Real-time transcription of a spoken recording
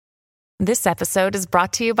This episode is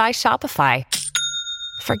brought to you by Shopify.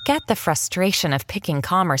 Forget the frustration of picking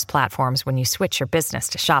commerce platforms when you switch your business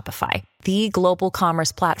to Shopify, the global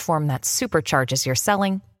commerce platform that supercharges your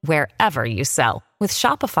selling wherever you sell. With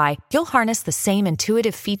Shopify, you'll harness the same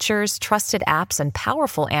intuitive features, trusted apps, and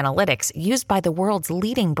powerful analytics used by the world's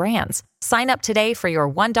leading brands. Sign up today for your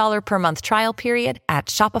 $1 per month trial period at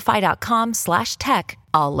shopify.com/tech,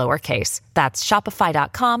 all lowercase. That's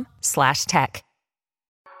shopify.com/tech.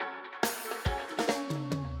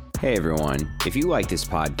 Hey everyone, if you like this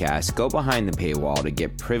podcast, go behind the paywall to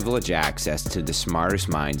get privileged access to the smartest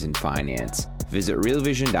minds in finance. Visit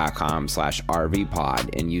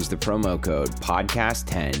realvision.com/rvpod and use the promo code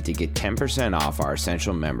podcast10 to get 10% off our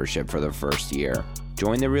essential membership for the first year.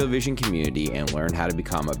 Join the Real Vision community and learn how to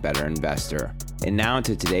become a better investor. And now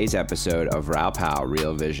into today's episode of Raoul Pal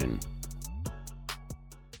Real Vision.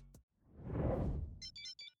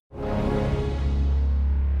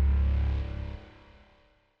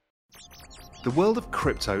 The world of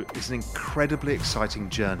crypto is an incredibly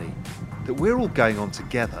exciting journey that we're all going on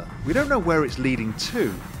together. We don't know where it's leading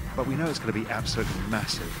to, but we know it's going to be absolutely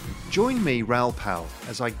massive. Join me, Raoul Pal,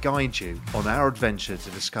 as I guide you on our adventure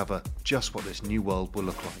to discover just what this new world will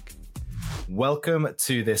look like. Welcome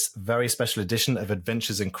to this very special edition of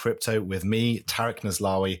Adventures in Crypto with me, Tarek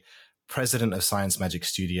Nazlawi, president of Science Magic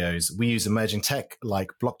Studios. We use emerging tech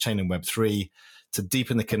like blockchain and Web3 to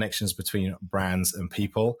deepen the connections between brands and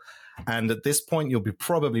people. And at this point, you'll be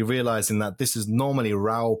probably realizing that this is normally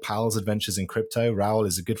Raoul Pal's Adventures in Crypto. Raoul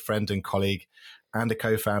is a good friend and colleague and a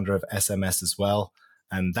co-founder of SMS as well.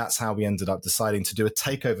 And that's how we ended up deciding to do a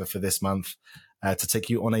takeover for this month to take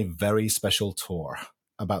you on a very special tour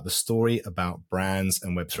about the story about brands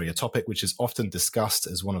and Web3, a topic which is often discussed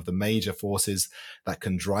as one of the major forces that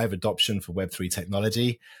can drive adoption for Web3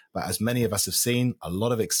 technology. But as many of us have seen, a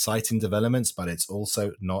lot of exciting developments, but it's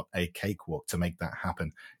also not a cakewalk to make that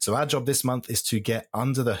happen. So our job this month is to get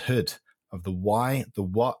under the hood of the why, the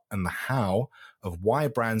what, and the how of why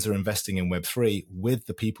brands are investing in Web3 with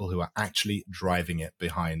the people who are actually driving it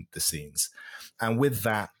behind the scenes. And with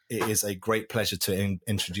that, it is a great pleasure to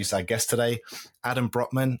introduce our guest today, Adam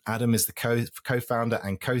Brotman. Adam is the co-founder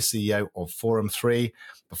and co-CEO of Forum 3.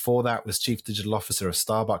 Before that was Chief Digital Officer of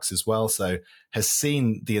Starbucks as well. So has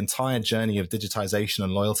seen the entire journey of digitization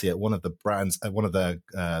and loyalty at one of the brands, at one of the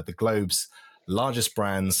globe's largest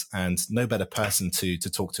brands, and no better person to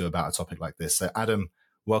talk to about a topic like this. So Adam,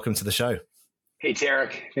 welcome to the show. Hey,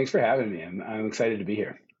 Tarek. Thanks for having me. I'm excited to be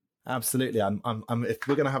here. Absolutely. I'm if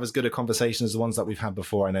we're going to have as good a conversation as the ones that we've had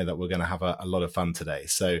before, I know that we're going to have a lot of fun today.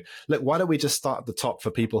 So look, why don't we just start at the top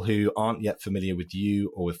for people who aren't yet familiar with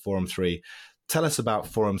you or with Forum 3? Tell us about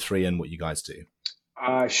Forum 3 and what you guys do.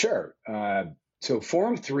 Sure. So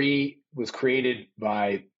Forum 3 was created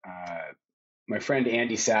by my friend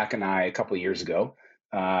Andy Sack and I a couple of years ago.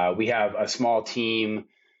 We have a small team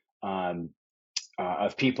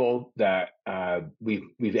of people that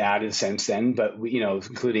we've added since then, but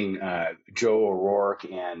including Joe O'Rourke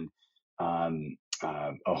and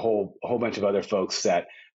a whole bunch of other folks that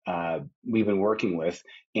we've been working with,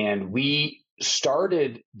 and we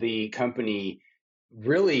started the company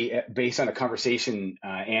really based on a conversation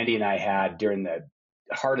Andy and I had during the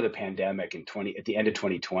heart of the pandemic at the end of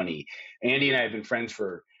 2020. Andy and I have been friends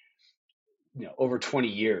for over 20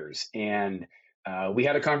 years, and we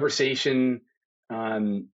had a conversation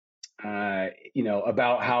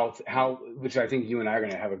about how, which I think you and I are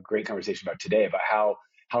going to have a great conversation about today, about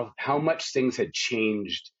how much things had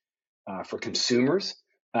changed for consumers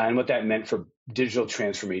and what that meant for digital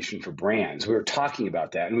transformation for brands. We were talking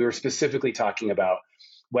about that, and we were specifically talking about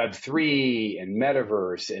Web3 and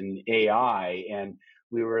metaverse and AI, and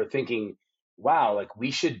we were thinking, wow, like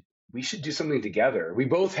we should do something together. We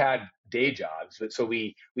both had day jobs, but so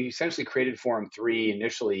we essentially created Forum 3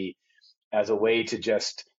 initially as a way to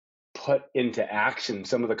just put into action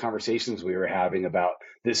some of the conversations we were having about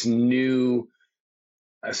this new,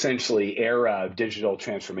 essentially, era of digital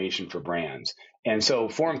transformation for brands. And so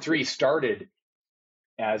Forum 3 started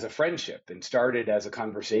as a friendship and started as a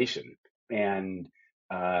conversation, and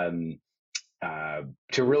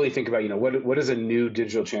to really think about, what is a new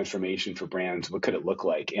digital transformation for brands? What could it look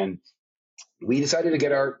like? And we decided to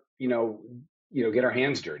get our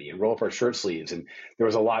hands dirty and roll up our shirt sleeves. And there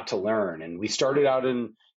was a lot to learn. And we started out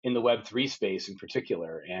in the Web3 space in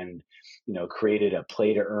particular, and, created a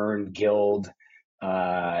play to earn guild,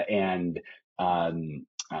 and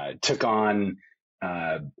took on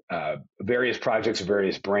various projects of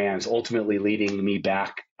various brands, ultimately leading me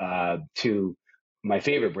back to my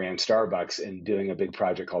favorite brand, Starbucks, and doing a big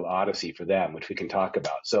project called Odyssey for them, which we can talk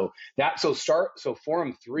about. So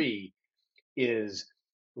Forum 3 is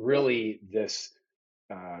really this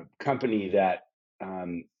company that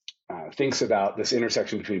thinks about this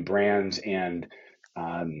intersection between brands and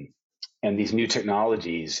these new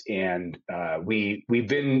technologies. And we've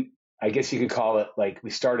been, I guess you could call it, like, we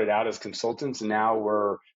started out as consultants and now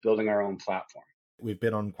we're building our own platform. We've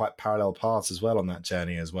been on quite parallel paths as well on that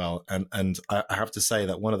journey as well. And I have to say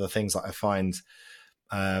that one of the things that I find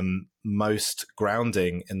most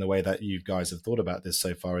grounding in the way that you guys have thought about this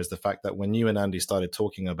so far is the fact that when you and Andy started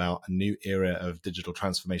talking about a new era of digital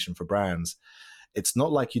transformation for brands, it's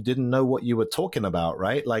not like you didn't know what you were talking about,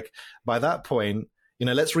 right? Like by that point,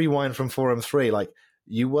 let's rewind from Forum 3. Like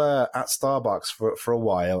you were at Starbucks for a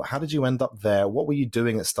while. How did you end up there? What were you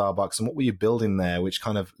doing at Starbucks and what were you building there, which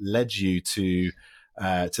kind of led you to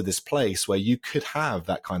this place where you could have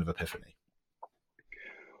that kind of epiphany?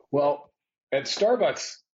 Well, at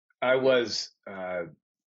Starbucks, I was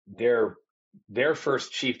their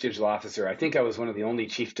first chief digital officer. I think I was one of the only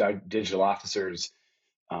chief digital officers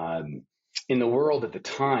in the world at the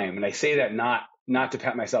time. And I say that not to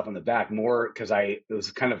pat myself on the back, more because I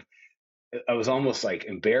was almost like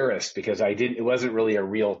embarrassed because it wasn't really a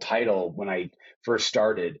real title when I first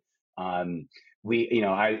started. I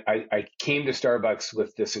came to Starbucks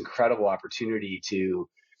with this incredible opportunity to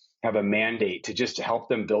have a mandate to just help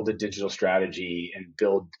them build a digital strategy and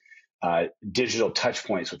build digital touch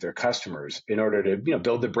points with their customers in order to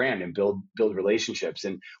build the brand and build relationships.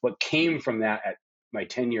 And what came from that at my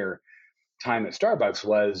tenure time at Starbucks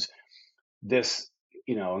was this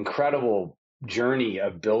incredible journey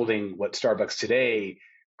of building what Starbucks today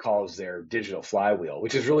calls their digital flywheel,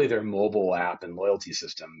 which is really their mobile app and loyalty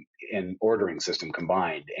system and ordering system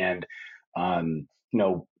combined. And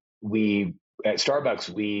we at Starbucks,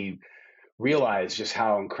 we realized just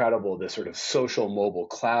how incredible this sort of social mobile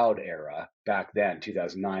cloud era back then,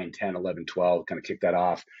 2009, 10, 11, 12, kind of kicked that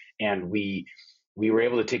off. And we were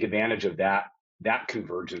able to take advantage of that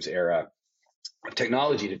convergence era of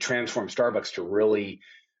technology to transform Starbucks to really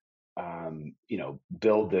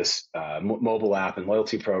build this mobile app and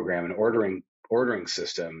loyalty program and ordering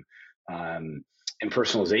system and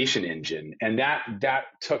personalization engine. And that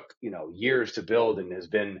took years to build and has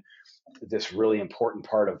been this really important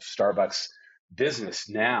part of Starbucks business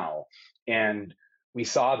now. And we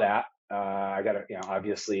saw that. I got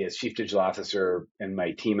obviously as chief digital officer, and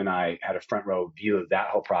my team and I had a front row view of that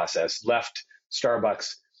whole process. Left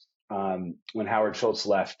Starbucks when Howard Schultz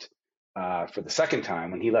left for the second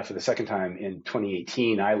time. When he left for the second time in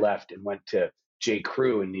 2018, I left and went to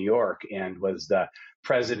J.Crew in New York and was the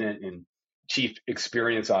president and chief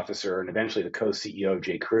experience officer and eventually the co-CEO of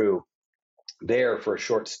J.Crew there for a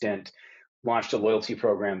short stint, launched a loyalty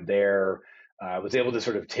program there, was able to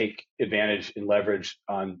sort of take advantage and leverage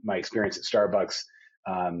on my experience at Starbucks,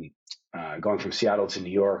 going from Seattle to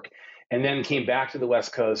New York, and then came back to the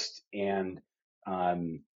West Coast and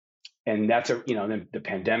that's then the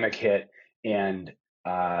pandemic hit. And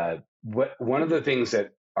one of the things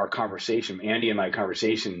that our conversation, Andy and my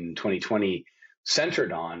conversation in 2020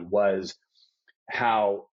 centered on was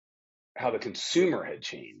how the consumer had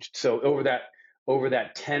changed. So over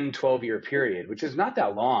that 10, 12 year period, which is not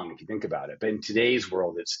that long if you think about it, but in today's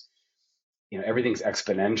world, it's, everything's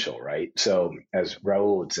exponential, right? So as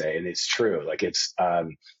Raul would say, and it's true, like it's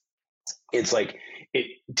like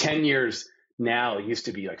 10 years now used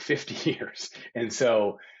to be like 50 years. And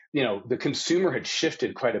so, the consumer had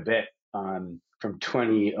shifted quite a bit from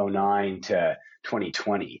 2009 to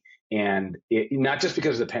 2020. And not just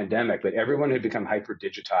because of the pandemic, but everyone had become hyper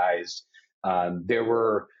digitized. There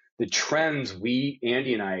were the trends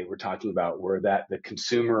Andy and I were talking about were that the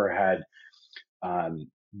consumer had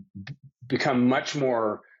become much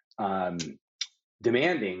more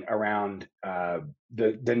demanding around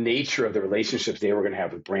the nature of the relationships they were going to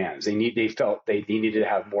have with brands. They felt they needed to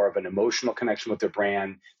have more of an emotional connection with their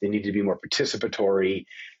brand. They needed to be more participatory.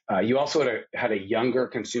 You also had a younger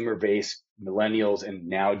consumer base, millennials and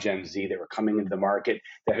now Gen Z, that were coming into the market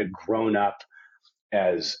that had grown up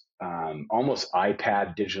as almost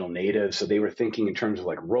iPad digital natives. So they were thinking in terms of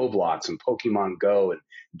like Roblox and Pokemon Go and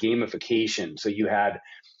gamification. So you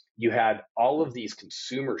had all of these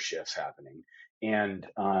consumer shifts happening. And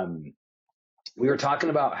we were talking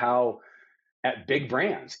about how at big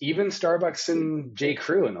brands, even Starbucks and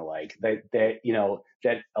J.Crew and the like, that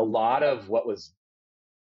a lot of what was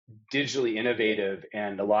digitally innovative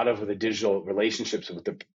and a lot of the digital relationships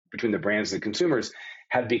between the brands and the consumers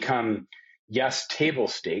had become, yes, table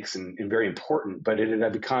stakes and very important, but it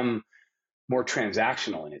had become more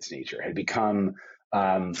transactional in its nature, had become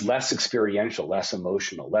less experiential, less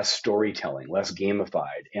emotional, less storytelling, less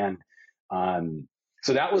gamified. And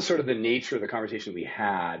So that was sort of the nature of the conversation we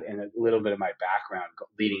had, and a little bit of my background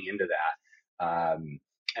leading into that.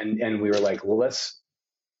 And we were like, well, let's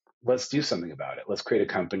do something about it. Let's create a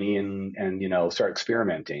company and start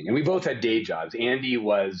experimenting. And we both had day jobs. Andy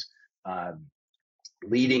was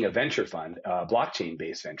leading a venture fund, a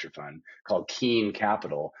blockchain-based venture fund called Keen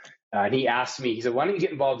Capital. And he asked me, he said, why don't you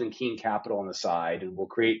get involved in Keen Capital on the side, and we'll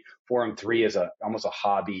create Forum 3 as almost a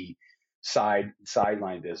hobby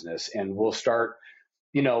sideline business, and we'll start,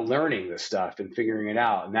 learning this stuff and figuring it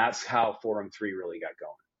out. And that's how Forum 3 really got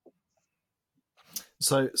going.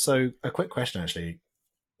 So a quick question, actually.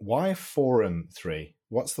 Why Forum 3?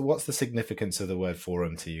 What's the significance of the word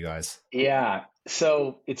forum to you guys? Yeah,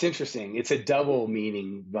 so it's interesting. It's a double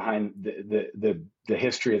meaning behind the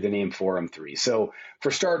history of the name Forum 3. So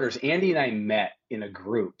for starters, Andy and I met in a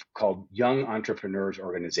group called Young Entrepreneurs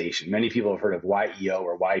Organization. Many people have heard of YEO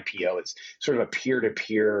or YPO. It's sort of a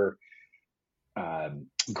peer-to-peer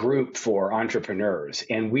group for entrepreneurs.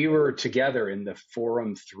 And we were together in the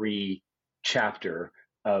Forum 3 chapter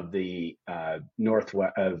of the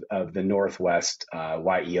Northwest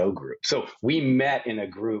YEO group. So we met in a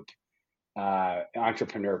group,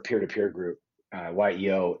 entrepreneur peer-to-peer group,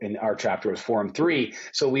 YEO, and our chapter was Forum 3.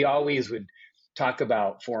 So we always would talk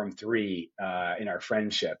about Forum 3 in our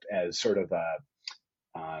friendship as sort of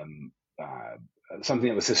something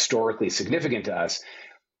that was historically significant to us.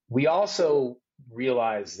 We also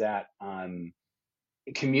realized that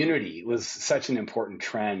community was such an important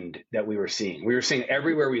trend that we were seeing. We were seeing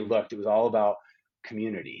everywhere we looked, it was all about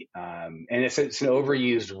community. And it's an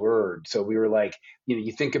overused word. So we were like,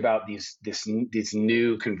 you think about these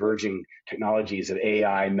new converging technologies of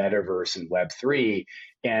AI, metaverse, and Web3.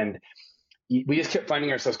 And we just kept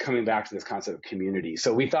finding ourselves coming back to this concept of community.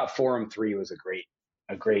 So we thought Forum 3 was a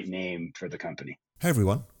great name for the company. Hey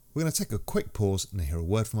everyone, we're going to take a quick pause and hear a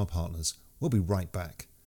word from our partners. We'll be right back.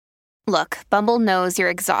 Look, Bumble knows you're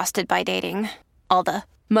exhausted by dating. All the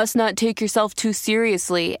must not take yourself too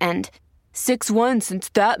seriously and 6'1" since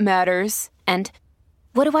that matters. And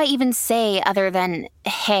what do I even say other than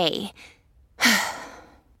hey?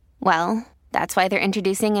 Well, that's why they're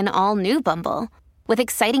introducing an all-new Bumble with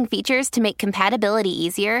exciting features to make compatibility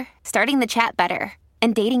easier, starting the chat better,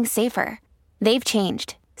 and dating safer. They've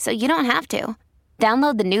changed, so you don't have to.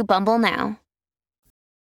 Download the new Bumble now.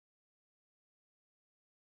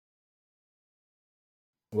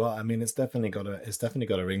 Well, I mean, it's definitely got a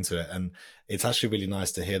ring to it, and it's actually really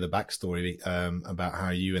nice to hear the backstory about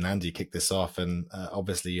how you and Andy kicked this off. And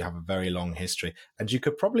obviously, you have a very long history, and you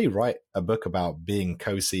could probably write a book about being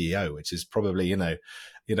co-CEO, which is probably not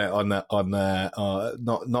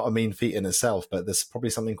a mean feat in itself, but there's probably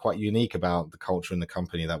something quite unique about the culture in the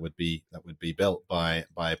company that would be built by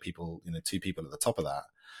people, two people at the top of that.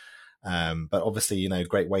 But obviously,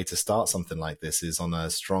 great way to start something like this is on a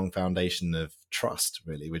strong foundation of trust,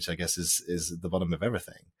 really, which I guess is the bottom of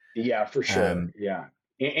everything. Yeah, for sure. Yeah.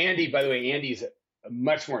 Andy, by the way, Andy's a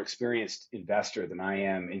much more experienced investor than I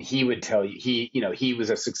am. And he would tell you, he was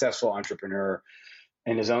a successful entrepreneur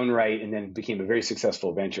in his own right, and then became a very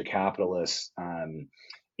successful venture capitalist.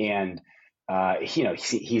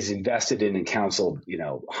 He's invested in and counseled,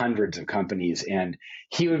 hundreds of companies, and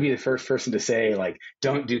he would be the first person to say, like,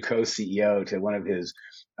 don't do co-CEO to one of his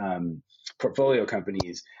portfolio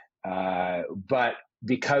companies. But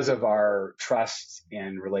because of our trust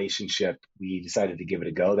and relationship, we decided to give it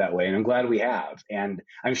a go that way. And I'm glad we have. And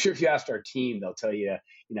I'm sure if you asked our team, they'll tell you,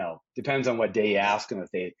 depends on what day you ask them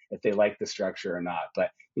if they like the structure or not. But,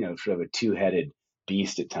 sort of a two-headed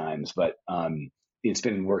beast at times. But it's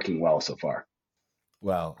been working well so far.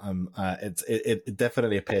 Well, it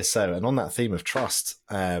definitely appears so. And on that theme of trust,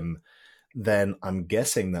 then I'm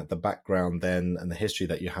guessing that the background then and the history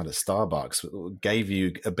that you had at Starbucks gave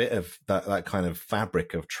you a bit of that kind of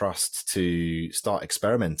fabric of trust to start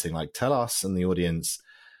experimenting. Like, tell us and the audience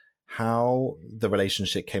how the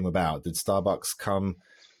relationship came about. Did Starbucks come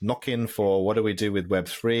knocking for what do we do with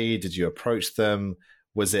Web3? Did you approach them?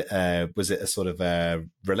 Was it a sort of a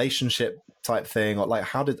relationship type thing, or like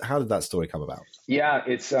how did that story come about? Yeah,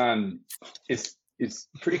 it's a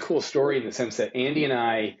pretty cool story in the sense that Andy and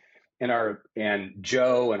I and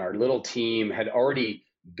Joe and our little team had already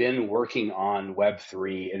been working on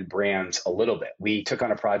Web3 and brands a little bit. We took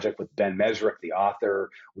on a project with Ben Mesrick, the author.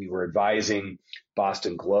 We were advising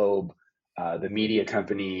Boston Globe, the media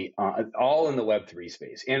company, all in the Web3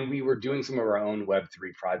 space. And we were doing some of our own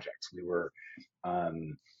Web3 projects. We were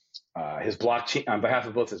his blockchain, on behalf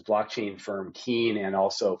of both his blockchain firm Keen and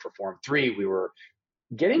also for Forum 3, we were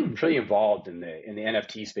getting really involved in the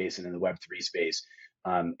NFT space and in the Web3 space.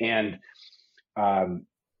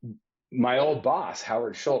 My old boss,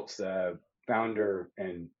 Howard Schultz, founder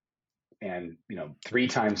and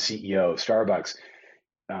three-time CEO of Starbucks,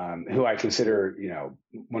 who I consider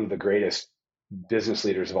one of the greatest business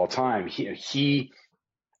leaders of all time. He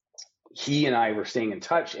and I were staying in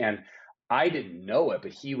touch, and I didn't know it,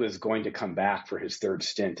 but he was going to come back for his third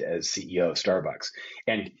stint as CEO of Starbucks.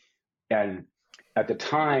 And at the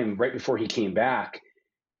time, right before he came back,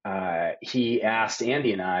 he asked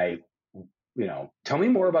Andy and I, tell me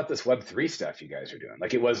more about this Web3 stuff you guys are doing.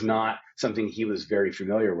 Like, it was not something he was very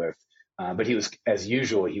familiar with, but he was, as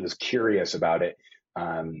usual, he was curious about it,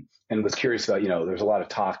 and was curious about, there's a lot of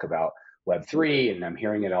talk about Web3, and I'm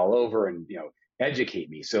hearing it all over, and, educate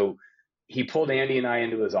me. So he pulled Andy and I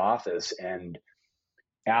into his office and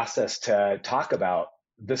asked us to talk about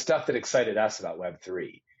the stuff that excited us about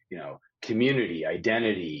Web3, community,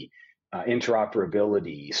 identity,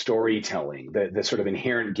 interoperability, storytelling, the sort of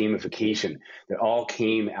inherent gamification that all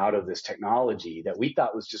came out of this technology that we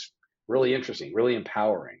thought was just really interesting, really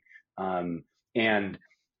empowering. And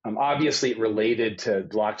obviously it related to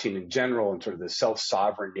blockchain in general and sort of the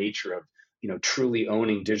self-sovereign nature of, truly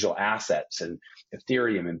owning digital assets and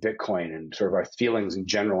Ethereum and Bitcoin and sort of our feelings in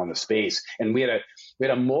general on the space. And we had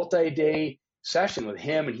a multi-day session with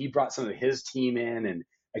him, and he brought some of his team in, and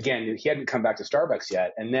again, he hadn't come back to Starbucks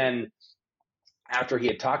yet. And then after he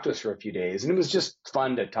had talked to us for a few days, and it was just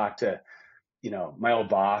fun to talk to, my old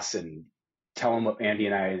boss and tell him what Andy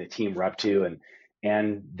and I and the team were up to.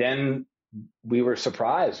 And then we were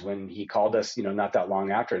surprised when he called us, not that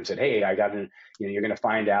long after, and said, "Hey, I got you're going to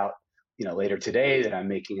find out, later today that I'm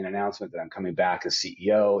making an announcement that I'm coming back as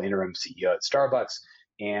CEO, interim CEO at Starbucks.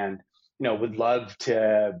 And, would love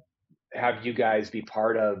to have you guys be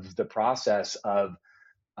part of the process of,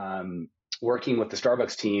 working with the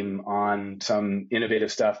Starbucks team on some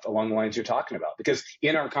innovative stuff along the lines you're talking about." Because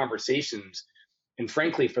in our conversations, and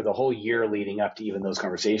frankly, for the whole year leading up to even those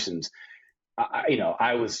conversations,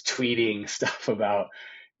 I was tweeting stuff about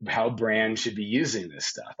how brands should be using this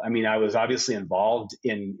stuff. I mean, I was obviously involved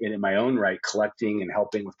in my own right, collecting and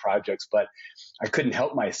helping with projects, but I couldn't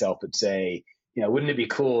help myself but say, wouldn't it be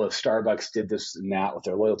cool if Starbucks did this and that with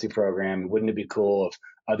their loyalty program? Wouldn't it be cool if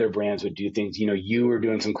other brands would do things? You were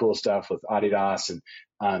doing some cool stuff with Adidas,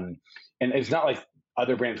 and it's not like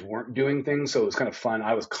other brands weren't doing things. So it was kind of fun.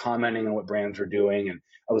 I was commenting on what brands were doing, and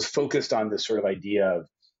I was focused on this sort of idea of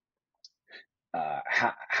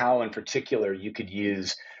how in particular you could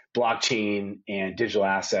use blockchain and digital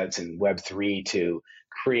assets and Web3 to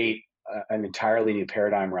create an entirely new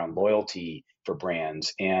paradigm around loyalty for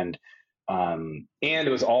brands. And it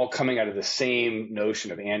was all coming out of the same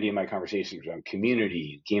notion of Andy and my conversations around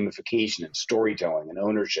community, gamification, and storytelling and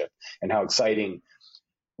ownership, and how exciting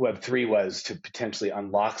Web3 was to potentially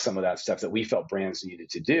unlock some of that stuff that we felt brands needed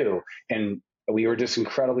to do. And we were just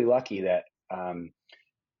incredibly lucky that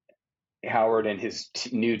Howard and his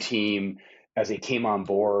new team, as they came on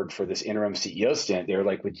board for this interim CEO stint, they were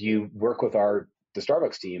like, "Would you work with the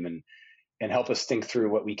Starbucks team and help us think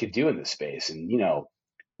through what we could do in this space?" And,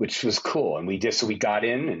 which was cool. And we got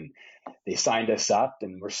in, and they signed us up,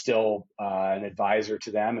 and we're still an advisor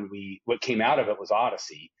to them. And what came out of it was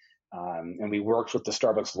Odyssey. And we worked with the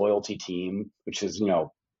Starbucks loyalty team, which is,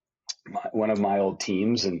 one of my old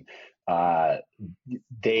teams. And I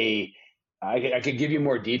could give you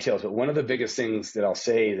more details, but one of the biggest things that I'll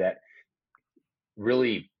say that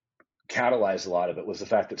really catalyzed a lot of it was the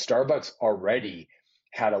fact that Starbucks already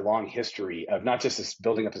had a long history of not just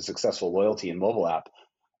building up a successful loyalty and mobile app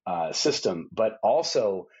system, but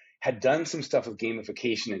also had done some stuff with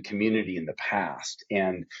gamification and community in the past.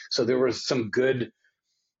 And so there was some good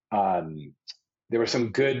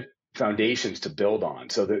foundations to build on.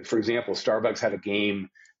 So that, for example, Starbucks had a game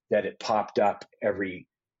that it popped up every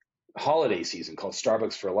holiday season called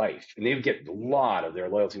Starbucks for Life. And they would get a lot of their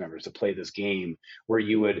loyalty members to play this game where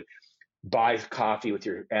you would buy coffee with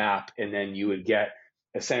your app, and then you would get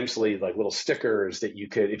essentially like little stickers that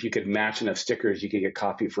if you could match enough stickers, you could get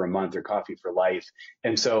coffee for a month or coffee for life.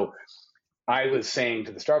 And so I was saying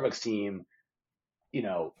to the Starbucks team,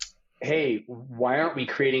 hey, why aren't we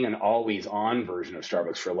creating an always on version of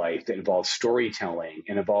Starbucks for Life that involves storytelling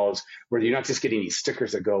and involves where you're not just getting these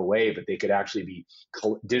stickers that go away, but they could actually be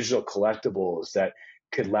digital collectibles that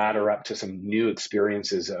could ladder up to some new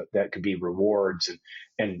experiences that could be rewards.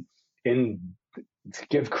 And to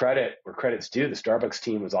give credit where credit's due, the Starbucks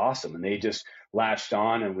team was awesome, and they just latched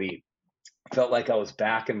on, and we felt like I was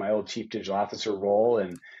back in my old chief digital officer role,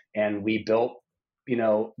 and we built,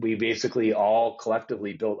 we basically all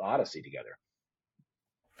collectively built Odyssey together.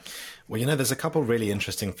 Well, there's a couple really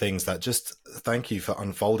interesting things that just thank you for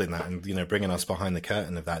unfolding that and, bringing us behind the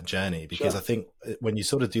curtain of that journey, because Sure. I think when you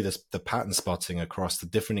sort of do this, the pattern spotting across the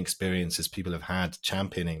different experiences people have had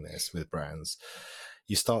championing this with brands,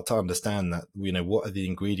 you start to understand that, what are the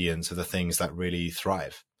ingredients of the things that really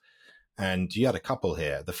thrive. And you had a couple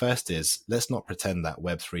here. The first is, let's not pretend that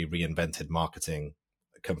Web3 reinvented marketing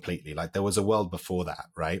completely. Like there was a world before that,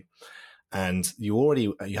 right? And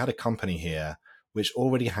you had a company here which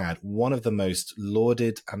already had one of the most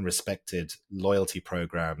lauded and respected loyalty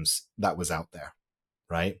programs that was out there,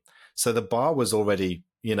 right? So the bar was already,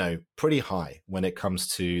 pretty high when it comes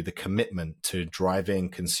to the commitment to driving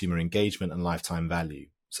consumer engagement and lifetime value.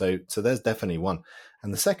 So there's definitely one.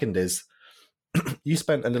 And the second is, you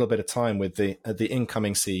spent a little bit of time with the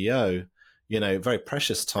incoming CEO, very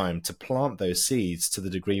precious time to plant those seeds to the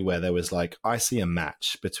degree where there was like, I see a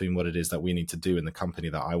match between what it is that we need to do in the company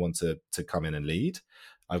that I want to come in and lead.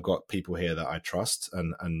 I've got people here that I trust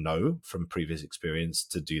and know from previous experience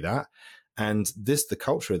to do that. And the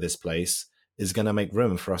culture of this place is going to make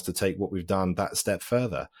room for us to take what we've done that step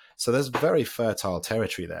further. So there's very fertile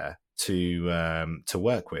territory there to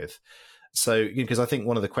work with. So, because I think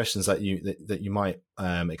one of the questions that you might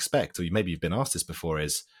expect, or maybe you've been asked this before,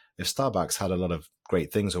 is if Starbucks had a lot of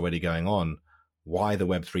great things already going on, why the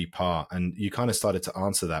Web3 part? And you kind of started to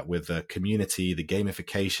answer that with the community, the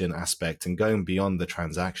gamification aspect, and going beyond the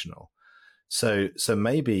transactional. So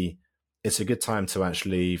maybe it's a good time to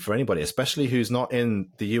actually, for anybody, especially who's not in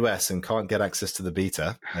the US and can't get access to the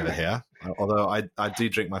beta over here, although I do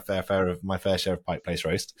drink my fair share of Pike Place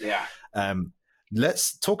Roast. Yeah.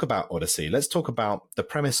 Let's talk about Odyssey. Let's talk about the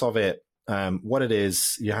premise of it, what it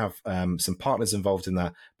is. You have some partners involved in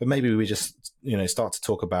that, but maybe we just, start to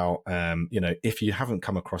talk about, if you haven't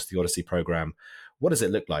come across the Odyssey program, what does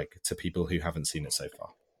it look like to people who haven't seen it so far?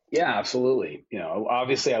 Yeah, absolutely.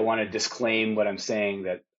 Obviously I want to disclaim what I'm saying,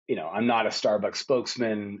 that, I'm not a Starbucks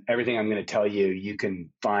spokesman. Everything I'm going to tell you, you can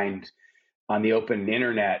find on the open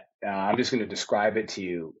internet. I'm just going to describe it to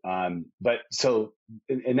you. But so,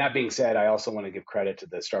 and that being said, I also want to give credit to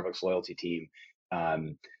the Starbucks loyalty team,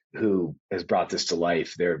 who has brought this to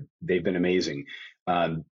life. They've been amazing.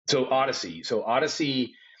 So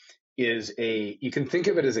Odyssey is you can think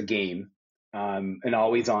of it as a game, an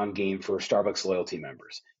always on game for Starbucks loyalty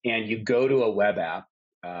members. And you go to a web app,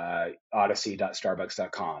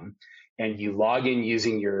 odyssey.starbucks.com, and you log in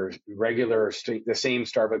using your the same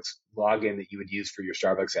Starbucks login that you would use for your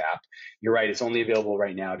Starbucks app. You're right, it's only available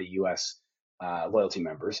right now to US loyalty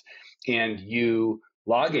members. And you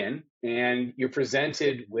log in and you're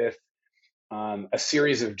presented with a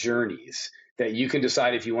series of journeys that you can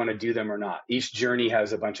decide if you want to do them or not. Each journey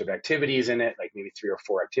has a bunch of activities in it, like maybe 3 or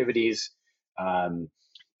 4 activities. And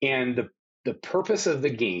the purpose of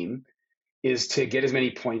the game is to get as many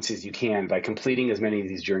points as you can by completing as many of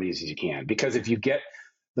these journeys as you can. Because if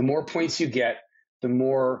the more points you get, the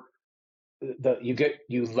more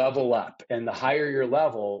you level up, and the higher your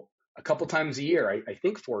level, a couple times a year, I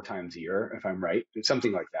think 4 times a year, if I'm right,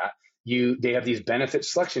 something like that. They have these benefit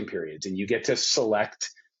selection periods, and you get to select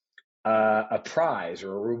a prize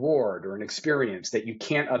or a reward or an experience that you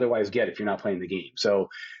can't otherwise get if you're not playing the game. So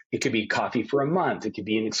it could be coffee for a month. It could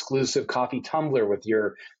be an exclusive coffee tumbler with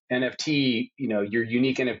your NFT, your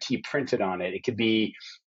unique NFT printed on it. It could be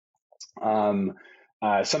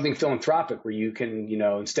something philanthropic where you can,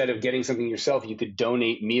 instead of getting something yourself, you could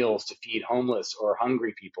donate meals to feed homeless or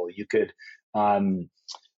hungry people. You could,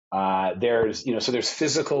 there's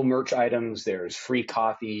physical merch items, there's free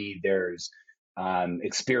coffee, there's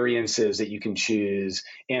experiences that you can choose.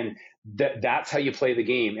 And that's how you play the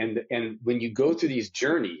game. And when you go through these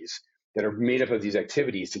journeys that are made up of these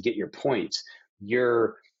activities to get your points,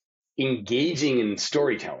 you're engaging in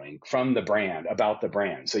storytelling from the brand about the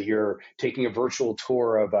brand. So you're taking a virtual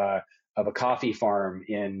tour of a coffee farm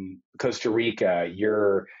in Costa Rica.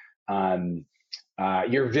 You're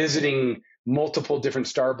visiting multiple different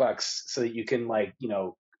Starbucks so that you can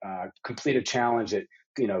complete a challenge that,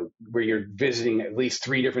 where you're visiting at least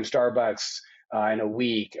 3 different Starbucks in a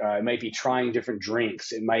week. It might be trying different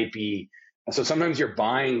drinks. It might be, so sometimes you're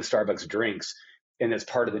buying Starbucks drinks and it's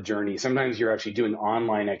part of the journey. Sometimes you're actually doing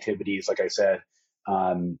online activities, like I said.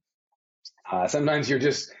 Sometimes you're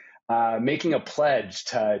just making a pledge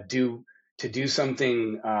to do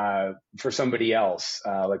something for somebody else.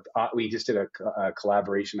 We just did a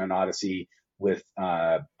collaboration on Odyssey with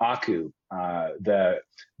Aku, the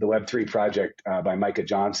Web3 project by Micah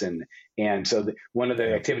Johnson. And so one of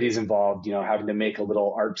the activities involved, having to make a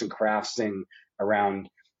little arts and crafts thing around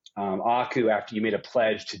Aku after you made a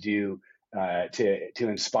pledge to do to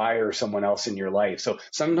inspire someone else in your life. So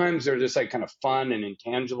sometimes they're just like kind of fun and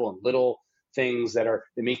intangible and little things that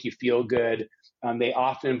make you feel good. They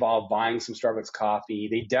often involve buying some Starbucks coffee.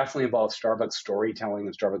 They definitely involve Starbucks storytelling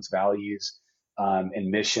and Starbucks values and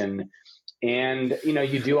mission. And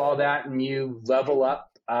you do all that and you level up,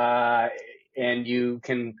 and you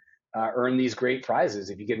can earn these great prizes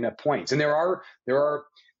if you get enough points. And there are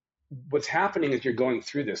what's happening is you're going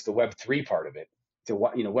through this, the Web3 part of it. So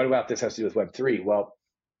what about this has to do with Web3? Well,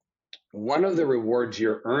 one of the rewards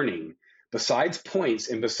you're earning, besides points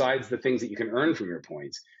and besides the things that you can earn from your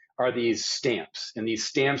points, are these stamps. And these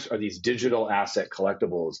stamps are these digital asset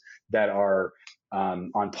collectibles that are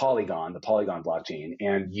on Polygon, the Polygon blockchain,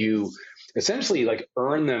 and you essentially like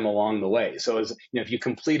earn them along the way. So as if you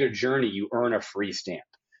complete a journey, you earn a free stamp.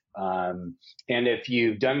 And if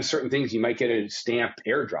you've done certain things, you might get a stamp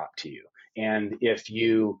airdrop to you. And if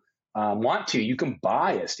you want to, you can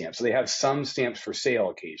buy a stamp. So they have some stamps for sale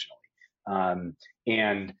occasionally.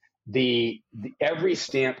 And every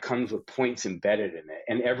stamp comes with points embedded in it,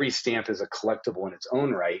 and every stamp is a collectible in its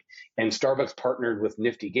own right. And Starbucks partnered with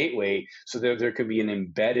Nifty Gateway so that there could be an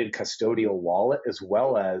embedded custodial wallet as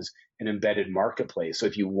well as an embedded marketplace. So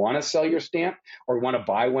if you want to sell your stamp or want to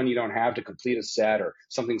buy one you don't have to complete a set, or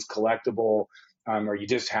something's collectible, or you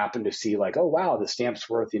just happen to see like, oh wow, the stamp's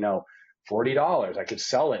worth $40. I could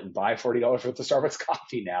sell it and buy $40 worth of Starbucks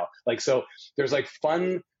coffee now. Like, so there's like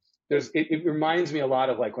fun. It reminds me a lot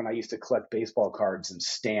of like when I used to collect baseball cards and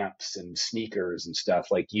stamps and sneakers and stuff.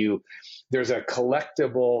 Like there's a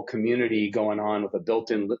collectible community going on with a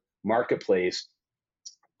built-in marketplace,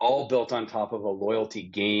 all built on top of a loyalty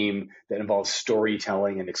game that involves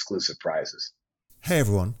storytelling and exclusive prizes. Hey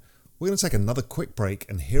everyone, we're going to take another quick break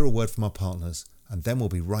and hear a word from our partners, and then we'll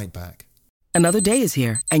be right back. Another day is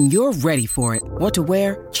here, and you're ready for it. What to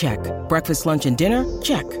wear? Check. Breakfast, lunch, and dinner?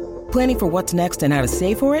 Check. Planning for what's next and how to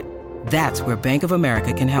save for it? That's where Bank of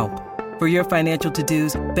America can help. For your financial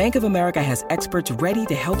to-dos, Bank of America has experts ready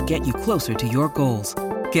to help get you closer to your goals.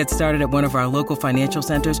 Get started at one of our local financial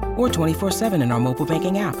centers or 24/7 in our mobile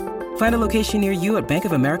banking app. Find a location near you at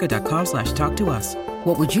bankofamerica.com/talktous.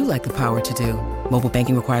 What would you like the power to do? Mobile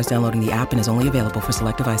banking requires downloading the app and is only available for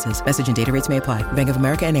select devices. Message and data rates may apply. Bank of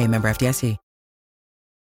America NA, member FDIC.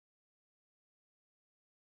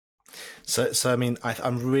 So I mean,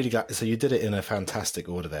 I'm really glad. So you did it in a fantastic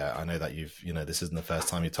order there. I know that this isn't the first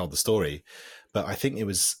time you told the story, but I think it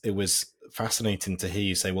was fascinating to hear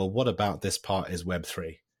you say, well, what about this part is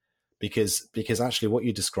Web3? Because actually what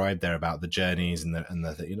you described there about the journeys and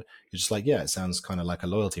the you're just like, yeah, it sounds kind of like a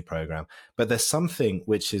loyalty program, but there's something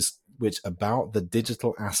which about the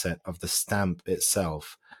digital asset of the stamp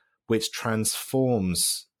itself, which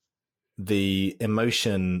transforms the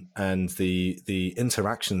emotion and the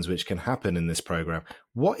interactions which can happen in this program.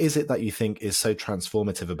 What is it that you think is so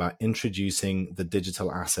transformative about introducing the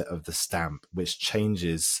digital asset of the stamp, which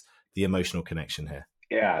changes the emotional connection here?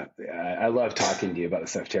 Yeah, I love talking to you about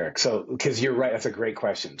this stuff, Tarek. So, because you're right, that's a great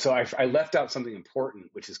question. So I left out something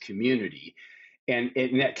important, which is community. And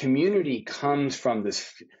that community comes from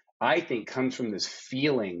this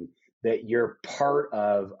feeling that you're part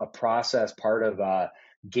of a process, part of a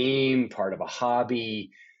game, part of a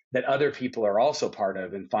hobby that other people are also part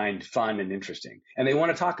of and find fun and interesting. And they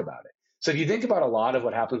want to talk about it. So if you think about a lot of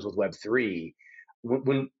what happens with Web3,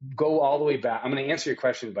 when go all the way back, I'm going to answer your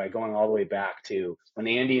question by going all the way back to when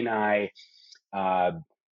Andy and I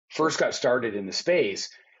first got started in the space.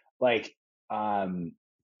 Like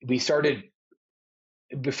we started,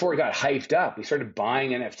 before we got hyped up, we started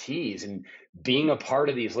buying NFTs and being a part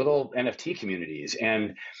of these little NFT communities.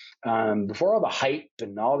 And before all the hype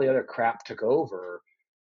and all the other crap took over,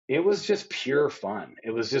 it was just pure fun.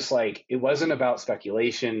 It was just like, it wasn't about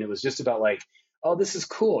speculation. It was just about like, oh, this is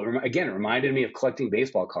cool. Again, it reminded me of collecting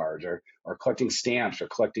baseball cards or collecting stamps or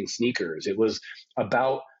collecting sneakers. It was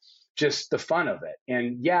about just the fun of it.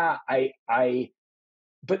 And yeah,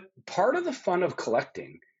 but part of the fun of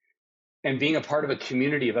collecting and being a part of a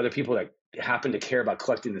community of other people that happen to care about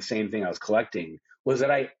collecting the same thing I was collecting was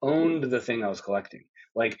that I owned the thing I was collecting.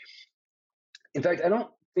 Like, in fact, I don't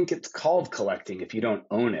think it's called collecting if you don't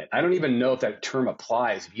own it. I don't even know if that term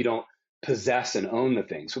applies if you don't possess and own the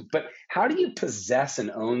thing. So, but how do you possess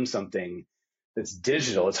and own something that's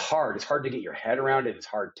digital? It's hard. It's hard to get your head around it. It's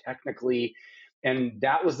hard technically. And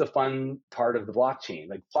that was the fun part of the blockchain.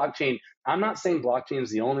 Like blockchain, I'm not saying blockchain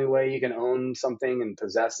is the only way you can own something and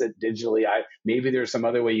possess it digitally. Maybe there's some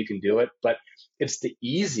other way you can do it, but it's the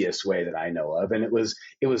easiest way that I know of. And there was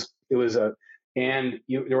a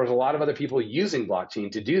lot of other people using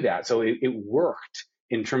blockchain to do that. So it worked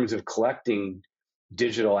in terms of collecting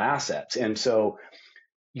digital assets. And so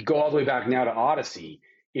you go all the way back now to Odyssey.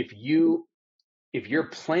 If you're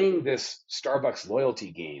playing this Starbucks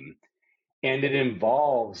loyalty game and it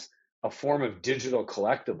involves a form of digital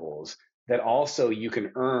collectibles that also you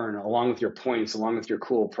can earn along with your points, along with your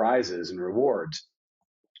cool prizes and rewards,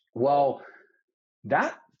 well,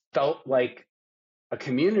 that felt like a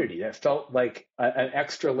community. That felt like an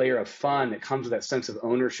extra layer of fun that comes with that sense of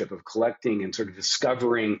ownership, of collecting and sort of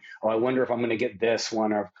discovering, oh, I wonder if I'm going to get this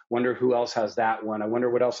one, or I wonder who else has that one. I wonder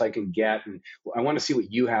what else I can get. And I want to see what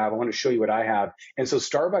you have. I want to show you what I have. And so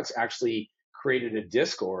Starbucks actually created a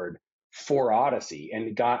Discord for Odyssey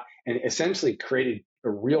and essentially created a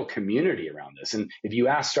real community around this. And if you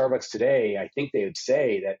ask Starbucks today, I think they would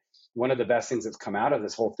say that one of the best things that's come out of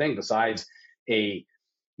this whole thing, besides a,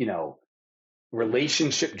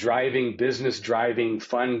 relationship driving, business driving,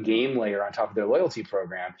 fun game layer on top of their loyalty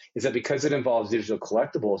program, is that because it involves digital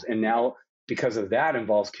collectibles, and now because of that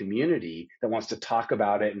involves community that wants to talk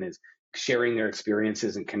about it and is sharing their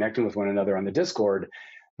experiences and connecting with one another on the Discord,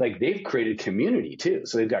 like they've created community too.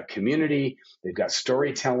 So they've got community, they've got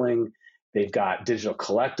storytelling, they've got digital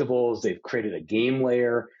collectibles, they've created a game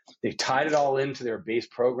layer, they've tied it all into their base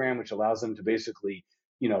program, which allows them to basically,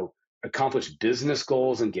 accomplish business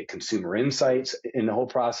goals and get consumer insights in the whole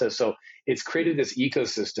process. So it's created this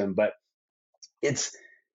ecosystem, but it's,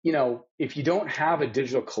 if you don't have a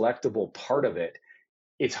digital collectible part of it,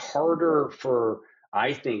 it's harder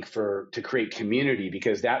to create community,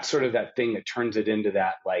 because that's sort of that thing that turns it into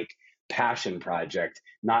that like passion project,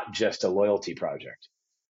 not just a loyalty project.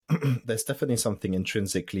 There's definitely something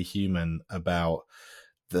intrinsically human about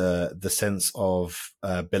the sense of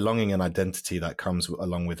belonging and identity that comes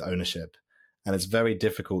along with ownership. And it's very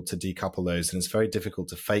difficult to decouple those, and it's very difficult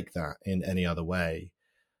to fake that in any other way.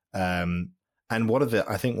 And I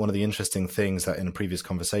think one of the interesting things that in previous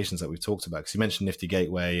conversations that we've talked about, because you mentioned Nifty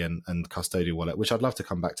Gateway and custodial wallet, which I'd love to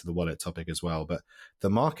come back to the wallet topic as well, but the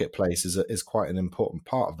marketplace is quite an important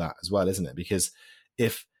part of that as well, isn't it? Because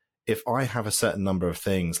if I have a certain number of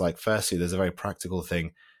things, like firstly, there's a very practical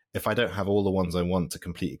thing. If I don't have all the ones I want to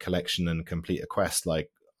complete a collection and complete a quest, like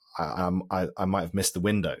I might have missed the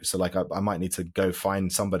window. So like I might need to go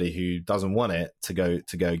find somebody who doesn't want it to go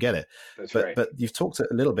get it. That's right. But you've talked a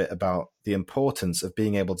little bit about the importance of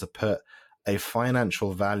being able to put a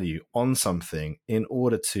financial value on something in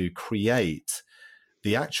order to create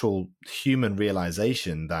the actual human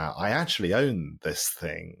realization that I actually own this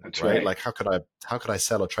thing. That's right. Like how could I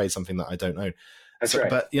sell or trade something that I don't own? That's right.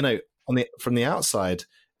 But from the outside,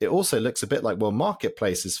 it also looks a bit like, well,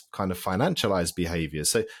 marketplace is kind of financialized behavior.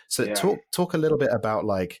 So yeah. Talk a little bit about,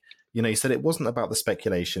 like, you said it wasn't about the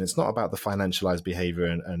speculation. It's not about the financialized behavior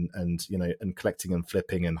and collecting and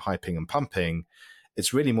flipping and hyping and pumping.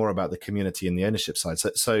 It's really more about the community and the ownership side.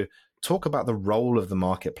 So talk about the role of the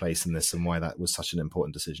marketplace in this and why that was such an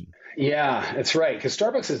important decision. Yeah, that's right. Because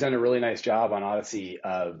Starbucks has done a really nice job on Odyssey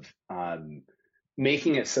of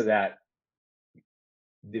making it so that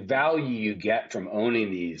the value you get from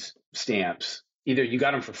owning these stamps, either you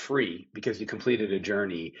got them for free because you completed a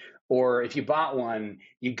journey, or if you bought one,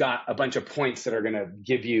 you got a bunch of points that are going to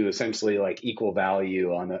give you essentially like equal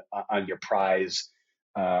value on your prize,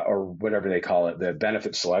 or whatever they call it, the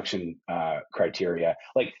benefit selection criteria.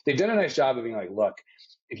 Like they've done a nice job of being like, look,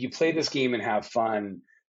 if you play this game and have fun,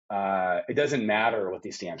 it doesn't matter what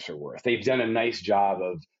these stamps are worth. They've done a nice job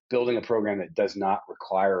of building a program that does not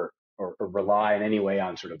require or rely in any way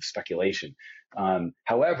on sort of speculation.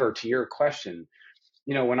 However, to your question,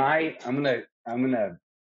 when I'm gonna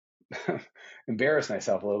embarrass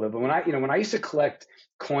myself a little bit, but when I used to collect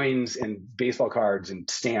coins and baseball cards and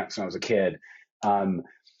stamps when I was a kid,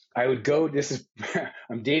 I would go.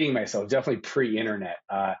 I'm dating myself. Definitely pre-internet.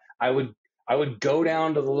 I would go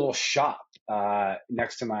down to the little shop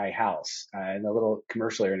next to my house, in the little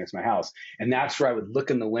commercial area next to my house, and that's where I would look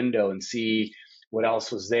in the window and see what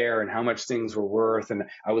else was there and how much things were worth. And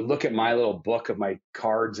I would look at my little book of my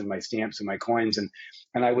cards and my stamps and my coins, and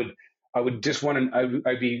I would just want to,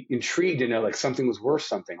 I'd be intrigued to know like something was worth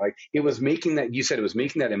something. Like it was making that, you said it was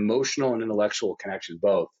making that emotional and intellectual connection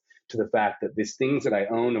both to the fact that these things that I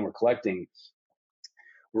owned and were collecting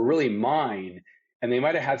were really mine, and they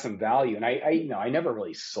might have had some value. And I never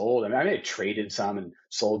really sold. I mean, I may have traded some and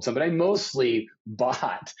sold some, but I mostly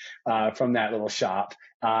bought from that little shop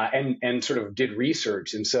and sort of did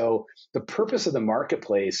research. And so the purpose of the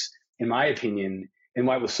marketplace, in my opinion, and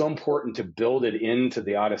why it was so important to build it into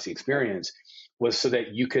the Odyssey experience, was so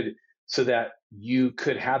that you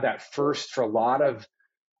could have that first for a lot of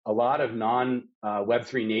non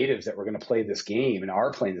Web3 natives that were going to play this game and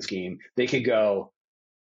are playing this game. They could go,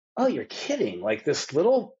 oh, you're kidding. Like this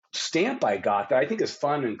little stamp I got that I think is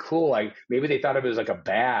fun and cool. Maybe they thought of it as like a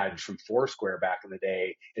badge from Foursquare back in the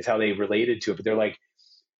day, is how they related to it. But they're like,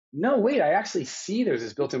 no, wait, I actually see there's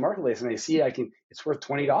this built-in marketplace, and I see it's worth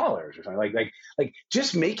 $20 or something. Like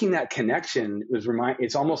just making that connection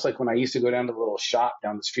it's almost like when I used to go down to the little shop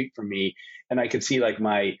down the street from me, and I could see like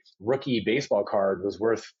my rookie baseball card was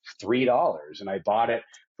worth $3, and I bought it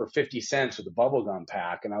for 50 cents with a bubblegum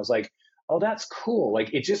pack, and I was like, oh, that's cool.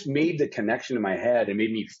 Like it just made the connection in my head and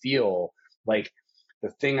made me feel like the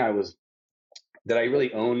thing that I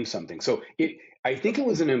really owned something. So I think it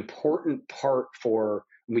was an important part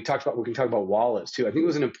we can talk about wallets too. I think it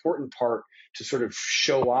was an important part to sort of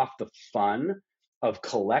show off the fun of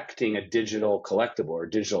collecting a digital collectible or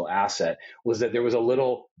digital asset, was that there was a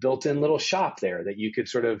little built-in little shop there that you could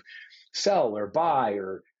sort of sell or buy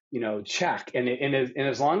or, check. And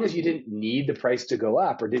as long as you didn't need the price to go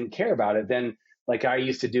up or didn't care about it, then like I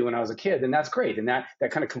used to do when I was a kid, then that's great. And that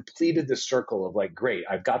kind of completed the circle of like, great,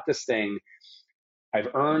 I've got this thing, I've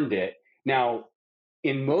earned it. Now,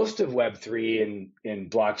 in most of Web3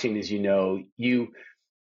 and blockchain, as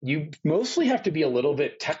you mostly have to be a little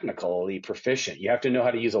bit technically proficient. You have to know how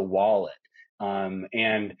to use a wallet.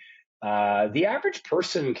 And the average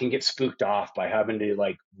person can get spooked off by having to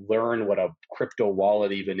like learn what a crypto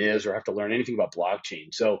wallet even is, or have to learn anything about blockchain.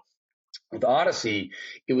 So with Odyssey,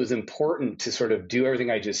 it was important to sort of do everything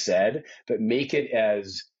I just said, but make it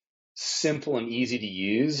as simple and easy to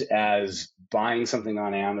use as buying something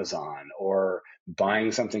on Amazon or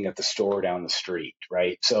buying something at the store down the street,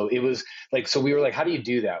 right? So it was like, so we were like, how do you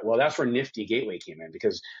do that? Well, that's where Nifty Gateway came in,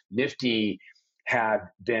 because Nifty had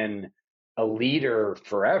been a leader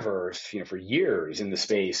forever, for years in the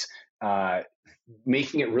space,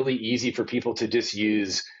 making it really easy for people to just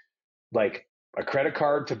use like a credit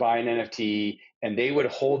card to buy an NFT, and they would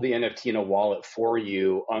hold the NFT in a wallet for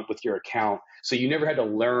you with your account. So you never had to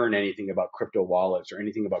learn anything about crypto wallets or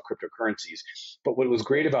anything about cryptocurrencies. But what was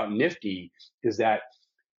great about Nifty is that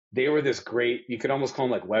they were this great, you could almost call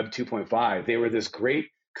them like Web 2.5. They were this great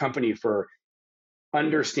company for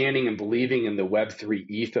understanding and believing in the Web3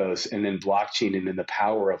 ethos, and then blockchain, and then the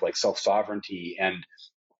power of like self-sovereignty and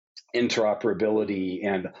interoperability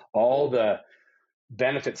and all the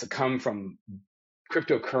benefits that come from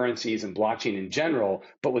cryptocurrencies and blockchain in general,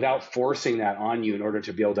 but without forcing that on you in order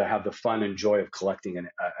to be able to have the fun and joy of collecting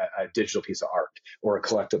a digital piece of art or a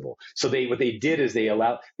collectible. So what they did is they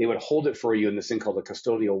would hold it for you in this thing called a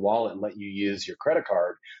custodial wallet and let you use your credit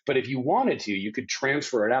card. But if you wanted to, you could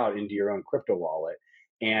transfer it out into your own crypto wallet,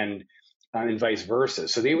 and vice versa.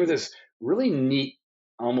 So they were this really neat,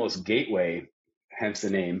 almost gateway, hence the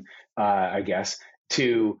name, I guess,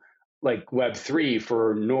 to like Web3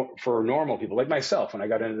 for normal people like myself when I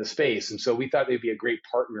got into the space. And so we thought they'd be a great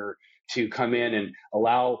partner to come in and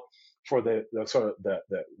allow for the sort of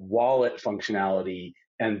the wallet functionality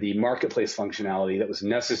and the marketplace functionality that was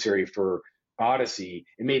necessary for Odyssey.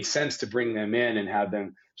 It made sense to bring them in and have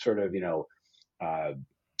them sort of,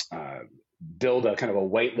 build a kind of a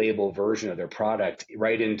white label version of their product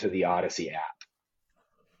right into the Odyssey app.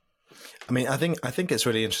 I mean, I think it's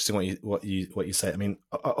really interesting what you say. I mean,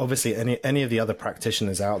 obviously, any of the other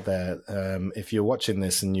practitioners out there, if you're watching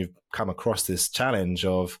this and you've come across this challenge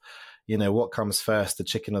of, what comes first, the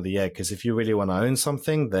chicken or the egg? Because if you really want to own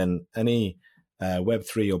something, then any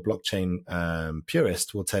Web3 or blockchain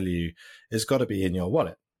purist will tell you it's got to be in your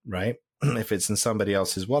wallet, right? If it's in somebody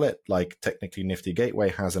else's wallet, like technically Nifty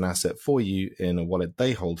Gateway has an asset for you in a wallet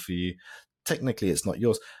they hold for you, technically it's not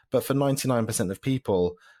yours. But for 99% of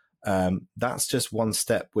people, that's just one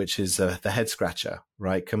step, which is the head scratcher,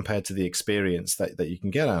 right? Compared to the experience that you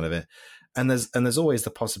can get out of it. And there's always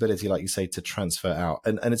the possibility, like you say, to transfer out.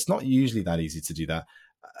 And it's not usually that easy to do that.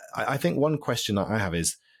 I think one question that I have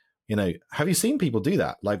is, have you seen people do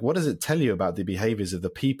that? Like, what does it tell you about the behaviors of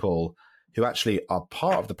the people who actually are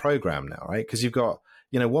part of the program now, right? Because you've got,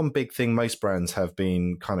 one big thing most brands have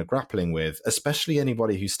been kind of grappling with, especially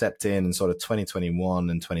anybody who stepped in sort of 2021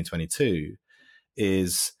 and 2022,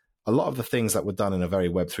 is a lot of the things that were done in a very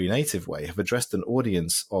Web3 native way have addressed an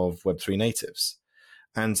audience of Web3 natives.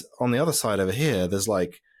 And on the other side over here, there's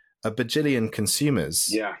like a bajillion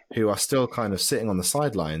consumers who are still kind of sitting on the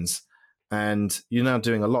sidelines. And you're now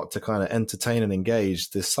doing a lot to kind of entertain and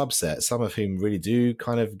engage this subset, some of whom really do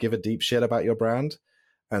kind of give a deep shit about your brand,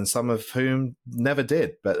 and some of whom never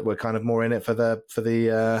did, but were kind of more in it for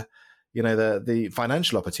the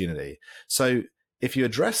financial opportunity. So if you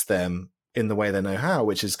address them in the way they know how,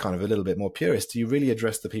 which is kind of a little bit more purist, do you really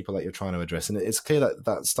address the people that you're trying to address? And it's clear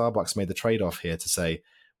that Starbucks made the trade-off here to say,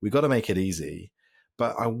 we've got to make it easy.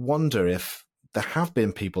 But I wonder if there have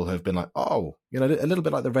been people who have been like, a little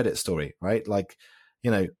bit like the Reddit story, right? Like,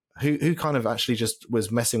 who kind of actually just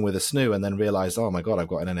was messing with a snoo and then realized, oh my God, I've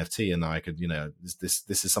got an NFT and now I could, this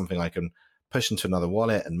is something I can push into another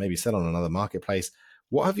wallet and maybe sell on another marketplace.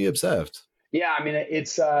 What have you observed? Yeah, I mean,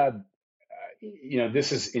 it's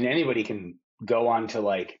this is, and anybody can go on to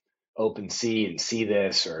like OpenSea and see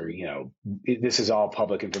this, or this is all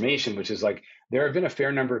public information, which is like there have been a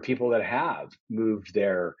fair number of people that have moved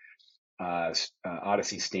their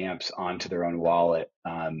Odyssey stamps onto their own wallet,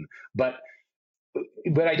 but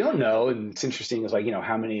I don't know, and it's interesting is like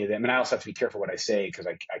how many of them. And I also have to be careful what I say because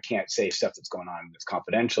I can't say stuff that's going on that's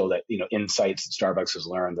confidential, that insights that Starbucks has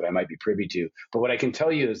learned that I might be privy to. But what I can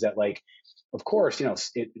tell you is that, like, of course,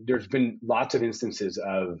 there's been lots of instances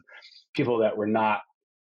of people that were not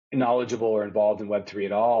knowledgeable or involved in Web3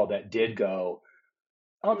 at all that did go,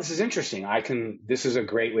 oh, this is interesting. This is a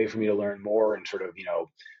great way for me to learn more and sort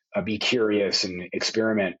of be curious and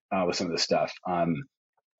experiment with some of this stuff.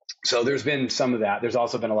 So there's been some of that. There's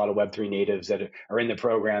also been a lot of Web3 natives that are in the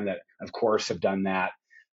program that, of course, have done that.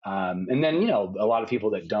 And then, a lot of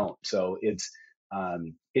people that don't. So it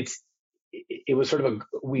was sort of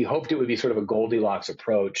we hoped it would be sort of a Goldilocks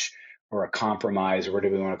approach or a compromise or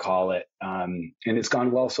whatever we want to call it. And it's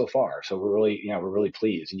gone well so far. So we're really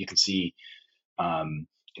pleased. And you can see,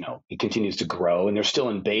 it continues to grow, and they're still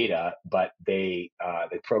in beta, but the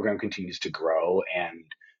program continues to grow, and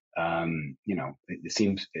it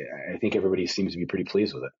seems, I think everybody seems to be pretty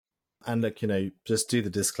pleased with it. And look, just do the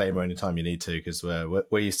disclaimer anytime you need to, because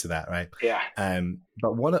we're used to that, right? Yeah.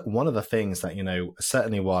 But one of the things that,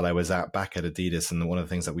 certainly while I was back at Adidas, and one of the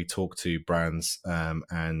things that we talk to brands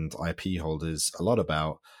and IP holders a lot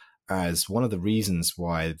about, as one of the reasons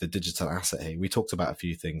why the digital asset here, we talked about a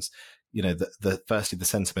few things, firstly, the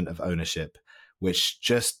sentiment of ownership, which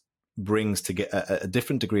just brings to get a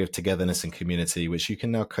different degree of togetherness and community, which you can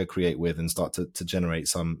now co-create with and start to generate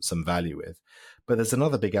some value with. But there's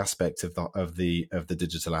another big aspect of the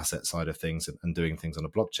digital asset side of things and doing things on a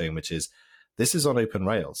blockchain, which is this is on open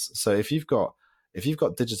rails. So if you've got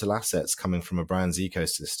digital assets coming from a brand's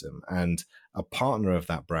ecosystem, and a partner of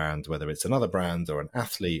that brand, whether it's another brand or an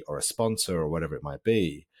athlete or a sponsor or whatever it might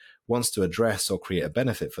be, wants to address or create a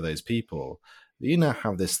benefit for those people, you now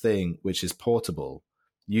have this thing which is portable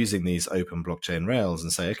using these open blockchain rails,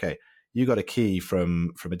 and say, okay, you got a key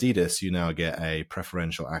from Adidas, you now get a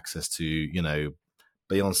preferential access to,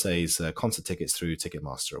 Beyonce's concert tickets through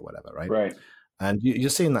Ticketmaster or whatever, right? Right. And you're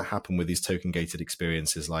seeing that happen with these token gated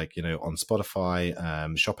experiences, like, on Spotify,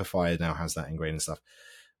 Shopify now has that ingrained and stuff.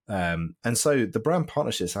 And so the brand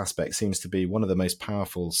partnerships aspect seems to be one of the most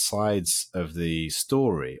powerful sides of the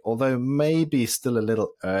story, although maybe still a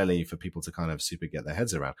little early for people to kind of super get their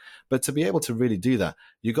heads around. But to be able to really do that,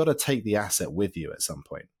 you got to take the asset with you at some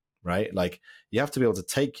point, right? Like, you have to be able to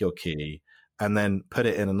take your key and then put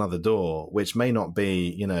it in another door, which may not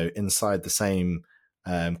be, inside the same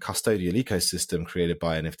custodial ecosystem created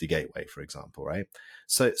by a Nifty Gateway, for example, right?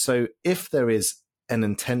 So if there is an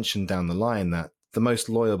intention down the line that the most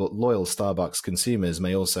loyal Starbucks consumers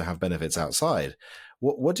may also have benefits outside,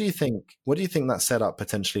 what do you think? What do you think that setup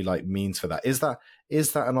potentially means for that? Is that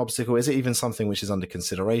an obstacle? Is it even something which is under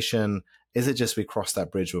consideration? Is it just we cross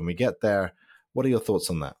that bridge when we get there? What are your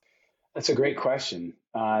thoughts on that? That's a great question.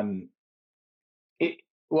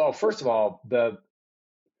 Well, first of all, the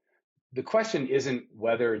question isn't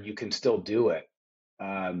whether you can still do it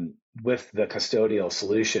with the custodial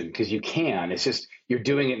solution, because you can. It's just you're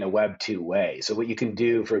doing it in a Web 2 way. So what you can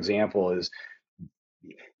do, for example, is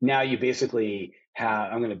now you basically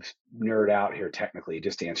have, I'm going to nerd out here technically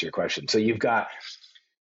just to answer your question. So you've got,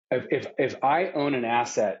 if I own an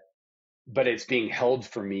asset, but it's being held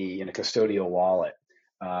for me in a custodial wallet,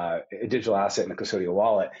 a digital asset in a custodial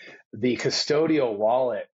wallet, the custodial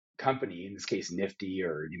wallet company, in this case Nifty,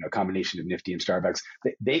 or a combination of Nifty and Starbucks,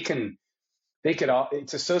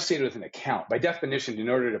 it's associated with an account. By definition, in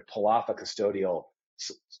order to pull off a custodial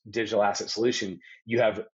digital asset solution, you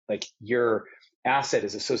have your asset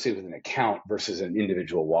is associated with an account versus an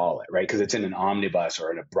individual wallet, right? Because it's in an omnibus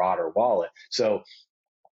or in a broader wallet. So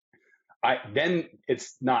then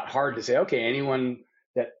it's not hard to say, okay, anyone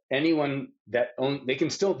that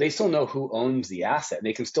they still know who owns the asset. And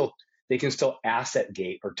they can still asset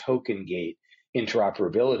gate or token gate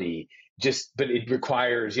interoperability. But it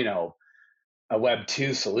requires, a Web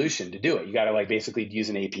 2 solution to do it. You got to basically use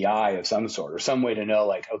an API of some sort or some way to know,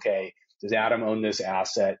 okay, does Adam own this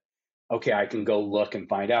asset? Okay, I can go look and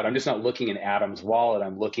find out. I'm just not looking in Adam's wallet.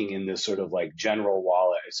 I'm looking in this sort of general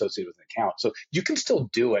wallet associated with an account. So you can still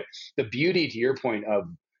do it. The beauty, to your point, of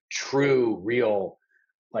true, real,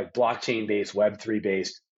 blockchain-based,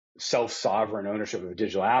 Web3-based, self-sovereign ownership of a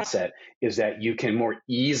digital asset is that you can more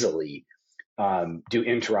easily do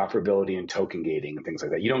interoperability and token gating and things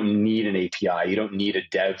like that. You don't need an API. You don't need a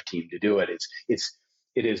dev team to do it.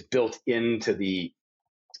 It is built into the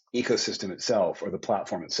ecosystem itself or the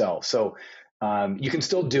platform itself. So you can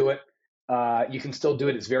still do it.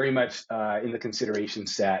 It's very much in the consideration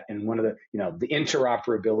set. And one of the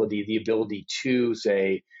interoperability, the ability to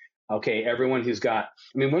say, okay, everyone who's got,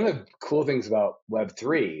 one of the cool things about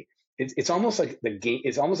Web3, it's almost like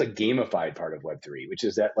it's almost a gamified part of Web3, which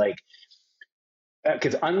is that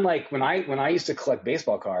because unlike when I used to collect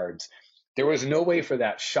baseball cards, there was no way for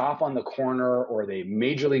that shop on the corner or the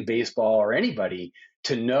Major League Baseball or anybody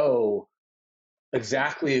to know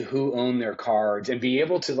exactly who owned their cards and be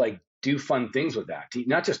able to do fun things with that,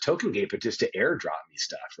 not just token gate, but just to airdrop me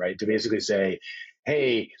stuff, right? To basically say,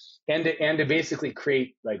 hey, and to basically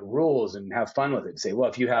create rules and have fun with it. Say, well,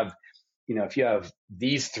 if you have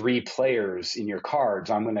these 3 players in your cards,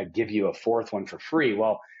 I'm going to give you a 4th one for free.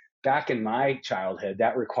 Well, back in my childhood,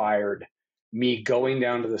 that required me going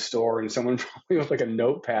down to the store and someone probably with a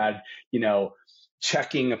notepad,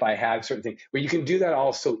 checking if I had certain things. But you can do that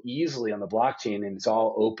all so easily on the blockchain, and it's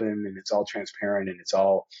all open and it's all transparent and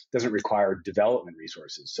doesn't require development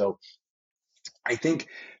resources. So I think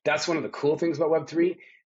that's one of the cool things about Web3.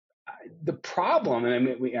 The problem,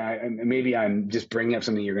 and maybe I'm just bringing up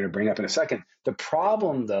something you're going to bring up in a second. The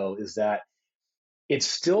problem, though, is that it's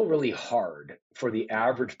still really hard for the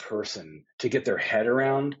average person to get their head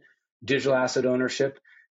around digital asset ownership.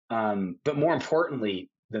 But more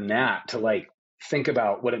importantly than that, to think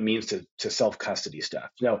about what it means to self-custody stuff.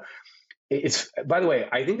 By the way,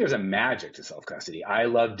 I think there's a magic to self-custody. I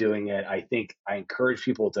love doing it. I think I encourage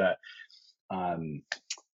people to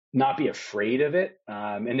not be afraid of it.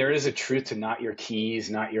 And there is a truth to not your keys,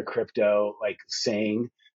 not your crypto, saying.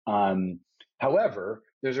 However,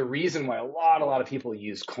 there's a reason why a lot of people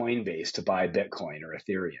use Coinbase to buy Bitcoin or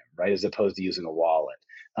Ethereum, right, as opposed to using a wallet.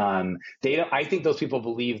 I think those people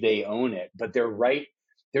believe they own it, but they're right.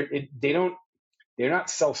 They're not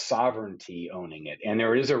self-sovereignty owning it. And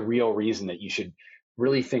there is a real reason that you should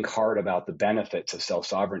really think hard about the benefits of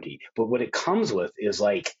self-sovereignty. But what it comes with is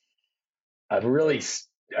a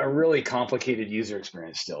really complicated user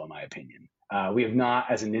experience still, in my opinion. We have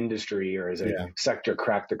not, as an industry or as a sector,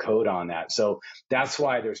 cracked the code on that. So that's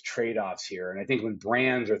why there's trade-offs here. And I think when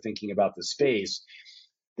brands are thinking about the space,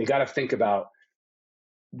 they got to think about,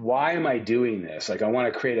 why am I doing this? I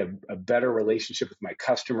want to create a better relationship with my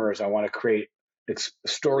customers. I want to create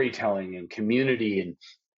storytelling and community and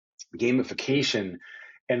gamification.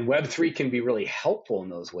 And Web3 can be really helpful in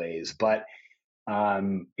those ways, but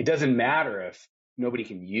it doesn't matter if nobody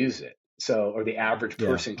can use it. Or the average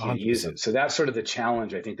person can't 100%. Use it. So that's sort of the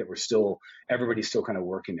challenge, I think, that everybody's still kind of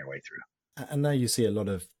working their way through. And now you see a lot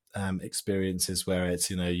of experiences where it's,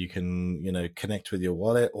 you can, connect with your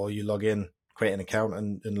wallet, or you log in, create an account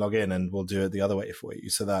and log in, and we'll do it the other way for you.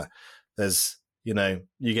 So that there's, you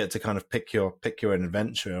get to kind of pick your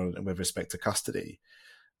adventure with respect to custody,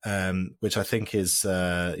 which I think is,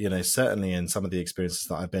 certainly in some of the experiences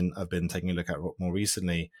that I've been taking a look at more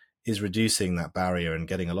recently, is reducing that barrier and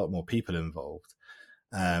getting a lot more people involved,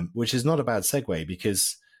 which is not a bad segue,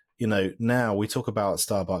 because, now we talk about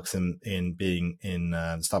Starbucks in being in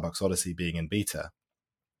Starbucks Odyssey being in beta.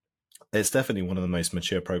 It's definitely one of the most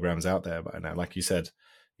mature programs out there by now. Like you said,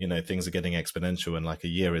 things are getting exponential, and a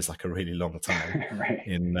year is a really long time right.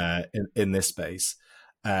 in this space.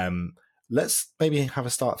 Let's maybe have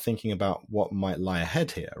a start thinking about what might lie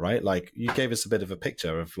ahead here, right? You gave us a bit of a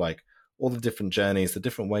picture of all the different journeys, the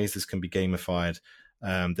different ways this can be gamified,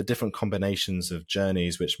 the different combinations of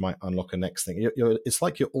journeys which might unlock a next thing. It's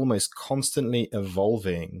like you're almost constantly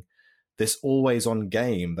evolving this always-on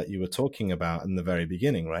game that you were talking about in the very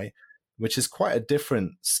beginning, right? Which is quite a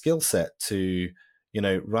different skill set to,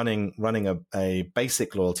 running a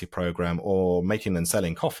basic loyalty program or making and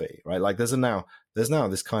selling coffee, right? There's now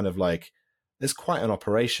this kind of there's quite an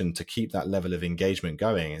operation to keep that level of engagement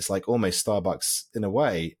going. It's almost Starbucks in a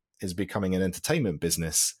way is becoming an entertainment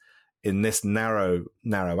business in this narrow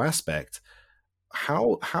aspect.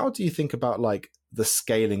 How do you think about the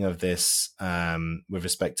scaling of this with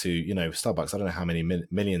respect to, Starbucks? I don't know how many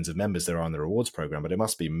millions of members there are on the rewards program, but it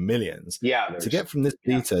must be millions. Yeah. To get from this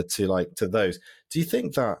beta to those, do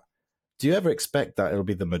you ever expect that it'll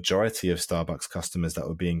be the majority of Starbucks customers that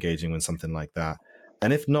will be engaging with something like that?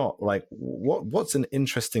 And if not, what's an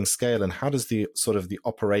interesting scale, and how does the sort of the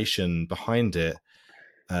operation behind it,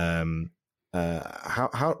 how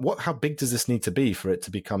big does this need to be for it to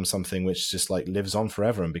become something which just lives on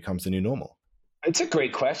forever and becomes the new normal? It's a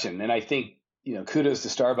great question, and I think kudos to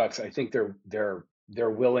Starbucks. I think they're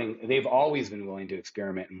willing. They've always been willing to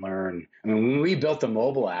experiment and learn. When we built the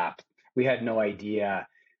mobile app, We had no idea.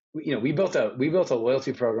 We built a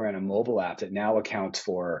loyalty program and a mobile app that now accounts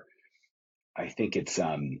for, I think it's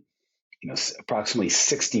approximately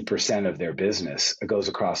 60% of their business goes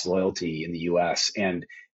across loyalty in the U.S. And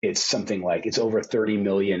it's something like it's over 30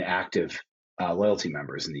 million active loyalty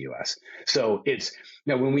members in the U.S. So it's,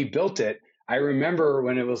 when we built it, I remember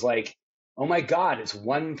when it was like, oh my God, it's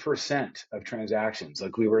 1% of transactions.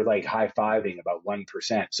 Like we were like high-fiving about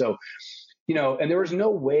 1%. So, and there was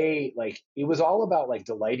no way, like it was all about like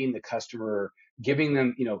delighting the customer, giving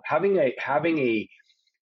them,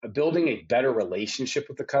 building a better relationship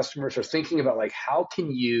with the customer. So thinking about like, how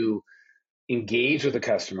can you engage with the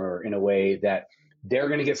customer in a way that they're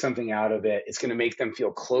going to get something out of it. It's going to make them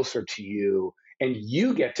feel closer to you. And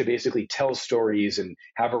you get to basically tell stories and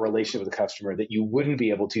have a relationship with the customer that you wouldn't be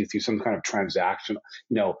able to through some kind of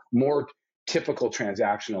transactional, more typical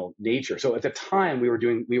transactional nature. So at the time we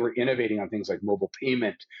were innovating on things like mobile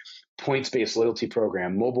payment, points-based loyalty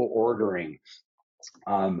program, mobile ordering.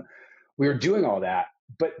 We were doing all that,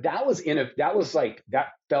 but that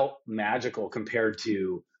felt magical compared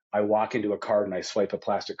to I walk into a card and I swipe a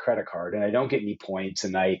plastic credit card and I don't get any points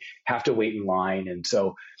and I have to wait in line. And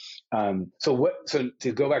so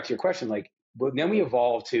to go back to your question, then we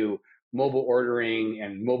evolved to mobile ordering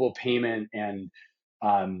and mobile payment and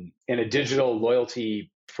a digital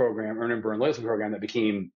loyalty program, earn and burn loyalty program that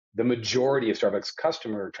became the majority of Starbucks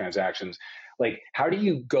customer transactions. Like, how do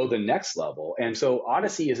you go the next level? And so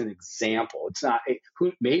Odyssey is an example. It's not,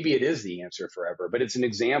 maybe it is the answer forever, but it's an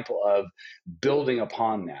example of building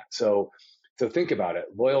upon that. So think about it.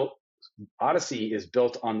 Odyssey is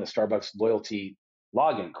built on the Starbucks loyalty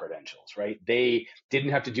login credentials, right? They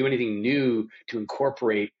didn't have to do anything new to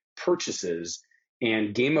incorporate purchases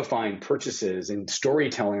and gamifying purchases and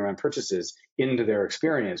storytelling around purchases into their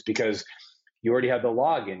experience because you already have the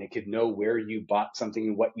login. It could know where you bought something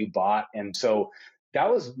and what you bought. And so that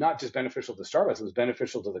was not just beneficial to Starbucks, it was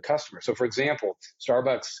beneficial to the customer. So for example,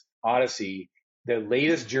 Starbucks Odyssey, the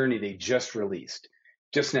latest journey they just released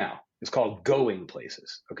just now is called Going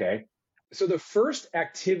Places. Okay. So the first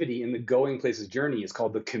activity in the Going Places journey is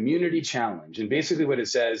called the Community Challenge. And basically what it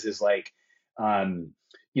says is like,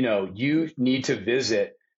 you need to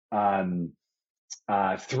visit 3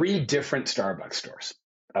 different Starbucks stores.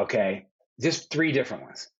 Okay. Just 3 different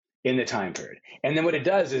ones in the time period. And then what it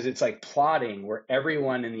does is it's like plotting where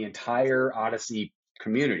everyone in the entire Odyssey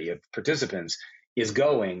community of participants is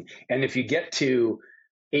going. And if you get to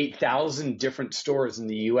 8,000 different stores in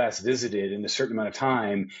the US visited in a certain amount of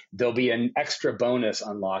time, there'll be an extra bonus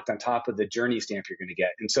unlocked on top of the journey stamp you're going to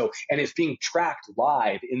get. And it's being tracked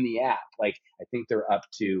live in the app. Like I think they're up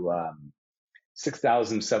to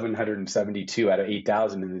 6,772 out of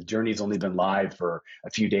 8,000, and the journey's only been live for a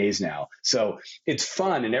few days now. So it's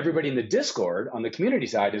fun, and everybody in the Discord on the community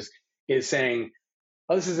side is saying,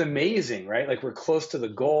 "Oh, this is amazing, right? Like we're close to the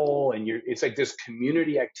goal," and it's like this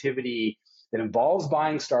community activity that involves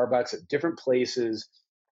buying Starbucks at different places.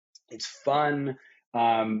 It's fun.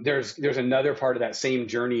 There's another part of that same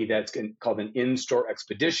journey that's called an in-store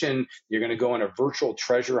expedition. You're going to go on a virtual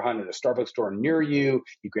treasure hunt at a Starbucks store near you.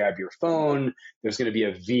 You grab your phone. There's going to be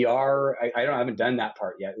a VR. I haven't done that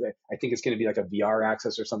part yet. I think it's going to be like a VR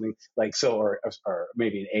access or something like so, or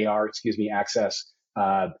maybe an AR, access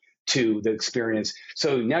to the experience.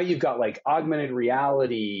 So now you've got like augmented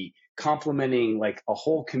reality complementing like a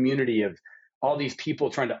whole community of all these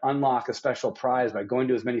people trying to unlock a special prize by going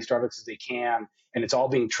to as many Starbucks as they can. And it's all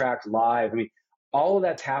being tracked live. I mean, all of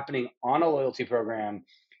that's happening on a loyalty program.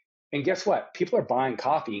 And guess what? People are buying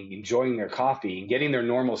coffee, enjoying their coffee, and getting their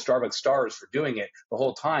normal Starbucks stars for doing it the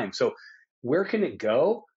whole time. So where can it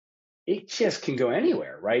go? It just can go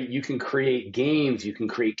anywhere, right? You can create games, you can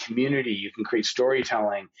create community, you can create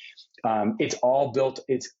storytelling. It's all built,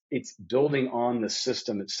 it's building on the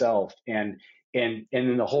system itself. And in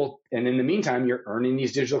the meantime, you're earning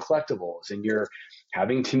these digital collectibles and you're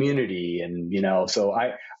having community. And, so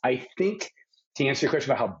I think to answer your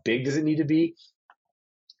question about how big does it need to be,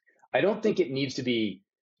 I don't think it needs to be,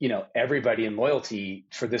 everybody in loyalty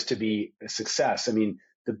for this to be a success. I mean,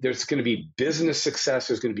 there's going to be business success.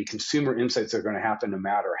 There's going to be consumer insights that are going to happen no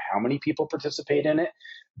matter how many people participate in it.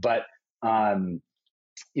 But,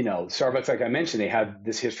 Starbucks, like I mentioned, they have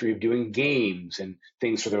this history of doing games and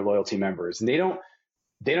things for their loyalty members, and they don't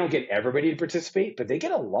get everybody to participate, but they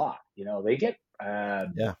get a lot. They get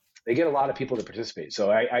they get a lot of people to participate.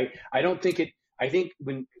 So I don't think it. I think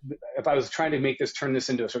if I was trying to turn this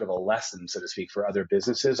into a sort of a lesson, so to speak, for other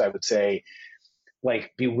businesses, I would say,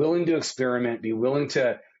 like, be willing to experiment, be willing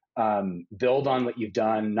to build on what you've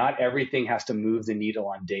done. Not everything has to move the needle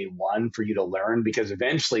on day one for you to learn, because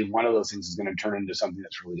eventually one of those things is going to turn into something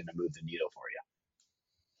that's really going to move the needle for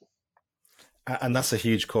you. And that's a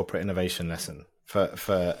huge corporate innovation lesson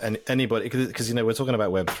for anybody, because we're talking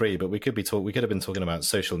about Web3, but we could have been talking about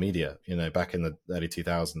social media, back in the early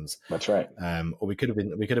 2000s. That's right. Or we could have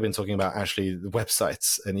been talking about actually the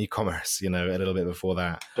websites and e-commerce, a little bit before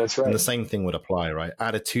that. That's right. And the same thing would apply, right?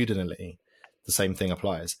 Attitudinally, the same thing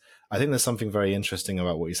applies. I think there's something very interesting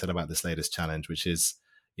about what you said about this latest challenge, which is,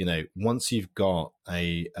 once you've got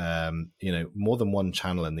a, more than one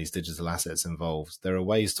channel in these digital assets involved, there are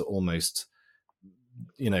ways to almost,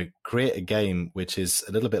 create a game which is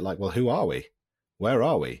a little bit like, well, who are we? Where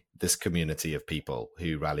are we? This community of people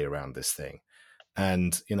who rally around this thing.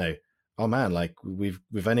 And, oh man, like we've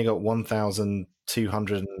only got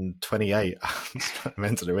 1,228,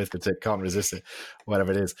 mental arithmetic, can't resist it,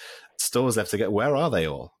 whatever it is, stores left to get. Where are they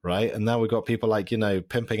all? Right. And now we've got people like,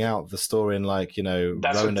 pimping out the store in like,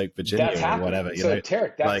 Roanoke, Virginia or whatever. So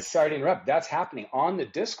Tarek, sorry to interrupt. That's happening on the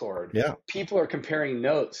Discord. Yeah. People are comparing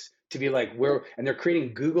notes to be like, and they're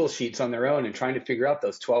creating Google Sheets on their own and trying to figure out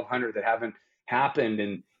those 1,200 that haven't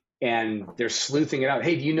happened. And they're sleuthing it out.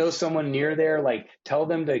 Hey, do you know someone near there? Like, tell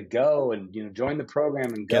them to go and join the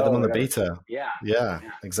program and go. Get them on the beta. Yeah,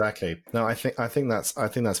 exactly. No, I think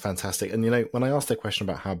that's fantastic. And when I asked the question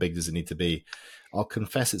about how big does it need to be, I'll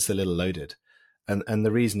confess it's a little loaded. And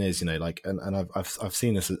the reason is, I've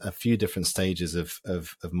seen this at a few different stages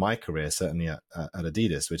of my career, certainly at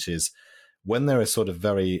Adidas, which is when there is sort of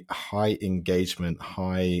very high engagement,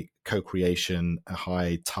 high co-creation,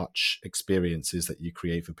 high touch experiences that you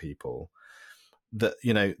create for people, that,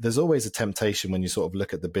 there's always a temptation when you sort of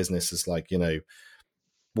look at the business as like,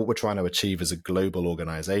 what we're trying to achieve as a global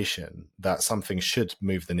organization, that something should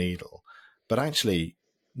move the needle. But actually,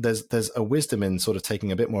 there's a wisdom in sort of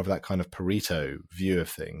taking a bit more of that kind of Pareto view of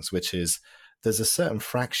things, which is there's a certain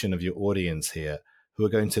fraction of your audience here who are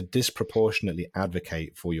going to disproportionately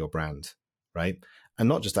advocate for your brand. Right. And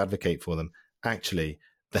not just advocate for them. Actually,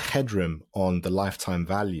 the headroom on the lifetime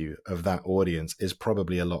value of that audience is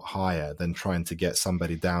probably a lot higher than trying to get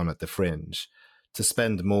somebody down at the fringe to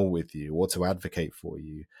spend more with you or to advocate for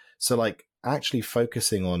you. So like actually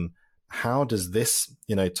focusing on how does this,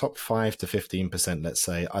 top 5 to 15%, let's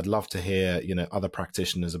say, I'd love to hear, other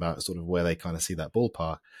practitioners about sort of where they kind of see that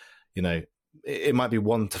ballpark. It might be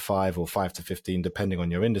 1 to 5 or 5 to 15, depending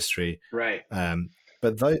on your industry. Right.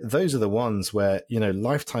 But those are the ones where,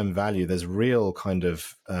 lifetime value, there's real kind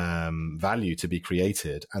of value to be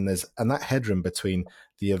created. And that headroom between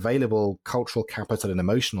the available cultural capital and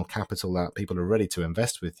emotional capital that people are ready to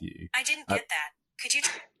invest with you. I didn't get that. Could you?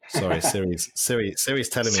 Sorry, Siri's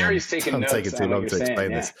telling me I'm taking taking too long to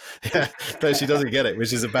explain this. Yeah, no, she doesn't get it,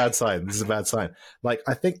 which is a bad sign. This is a bad sign. Like,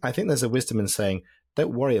 I think there's a wisdom in saying,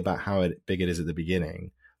 don't worry about how big it is at the beginning,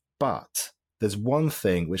 but there's one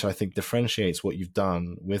thing which I think differentiates what you've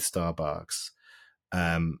done with Starbucks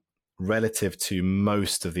relative to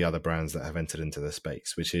most of the other brands that have entered into the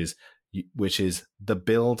space, which is the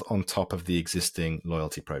build on top of the existing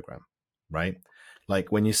loyalty program, right?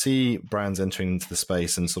 Like when you see brands entering into the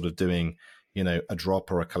space and sort of doing, a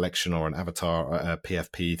drop or a collection or an avatar or a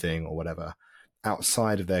PFP thing or whatever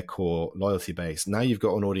outside of their core loyalty base, now you've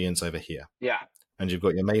got an audience over here. Yeah. And you've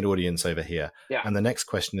got your main audience over here. Yeah. And the next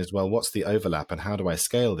question is, well, what's the overlap and how do I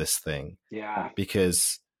scale this thing? Yeah.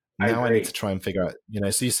 Because now I need to try and figure out,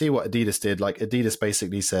 so you see what Adidas did. Like Adidas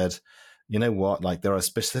basically said, you know what, like there are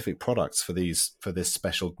specific products for this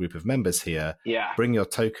special group of members here. Yeah. Bring your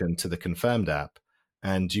token to the Confirmed app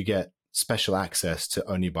and you get special access to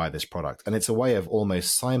only buy this product. And it's a way of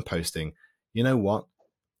almost signposting, you know what,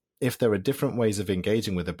 if there are different ways of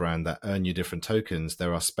engaging with a brand that earn you different tokens,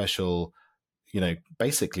 there are special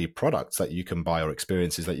basically products that you can buy or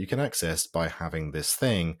experiences that you can access by having this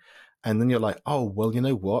thing. And then you're like, oh, well, you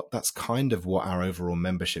know what? That's kind of what our overall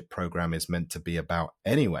membership program is meant to be about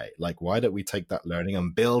anyway. Like, why don't we take that learning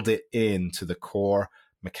and build it into the core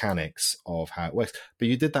mechanics of how it works? But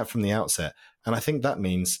you did that from the outset. And I think that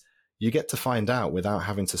means you get to find out without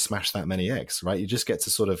having to smash that many eggs, right? You just get to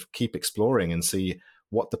sort of keep exploring and see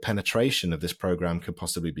what the penetration of this program could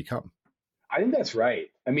possibly become. I think that's right.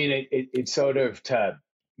 I mean, it's sort of to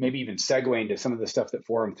maybe even segue into some of the stuff that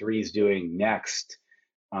Forum 3 is doing next.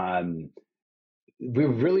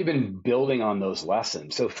 We've really been building on those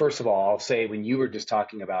lessons. So first of all, I'll say when you were just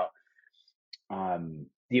talking about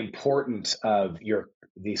the importance of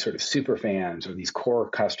these sort of super fans or these core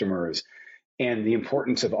customers, and the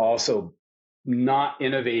importance of also not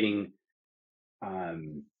innovating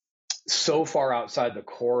so far outside the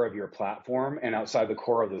core of your platform and outside the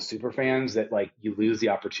core of those super fans that like you lose the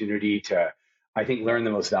opportunity to, I think, learn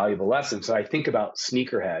the most valuable lessons. So I think about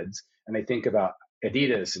sneakerheads and I think about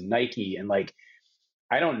Adidas and Nike, and like,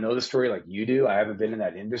 I don't know the story like you do. I haven't been in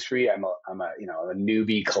that industry. I'm a a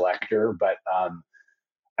newbie collector, but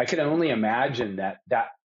I can only imagine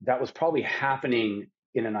that was probably happening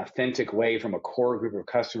in an authentic way from a core group of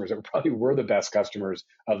customers that probably were the best customers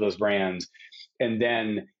of those brands. And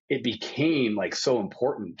then it became like so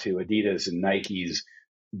important to Adidas and Nike's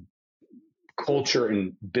culture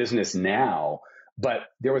and business now. But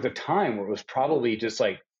there was a time where it was probably just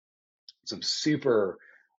like some super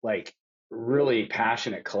like really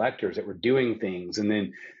passionate collectors that were doing things. And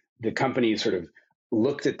then the companies sort of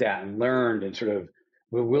looked at that and learned and sort of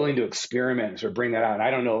were willing to experiment and sort of bring that out. And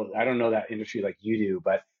I don't know that industry like you do,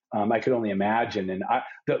 but I could only imagine. And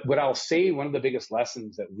what I'll say, one of the biggest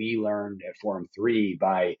lessons that we learned at Forum 3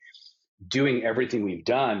 by doing everything we've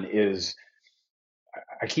done is,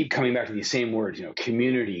 I keep coming back to these same words,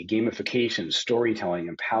 community, gamification, storytelling,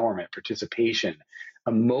 empowerment, participation,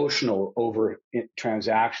 emotional over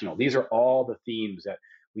transactional. These are all the themes that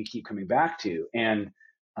we keep coming back to. And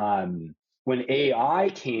when AI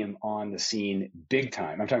came on the scene big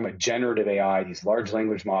time, I'm talking about generative AI, these large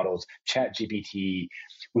language models, ChatGPT.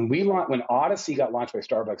 When Odyssey got launched by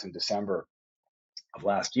Starbucks in December of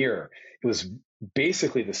last year, it was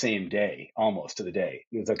basically the same day, almost to the day.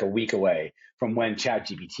 It was like a week away from when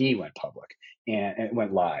ChatGPT went public and it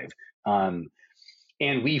went live. And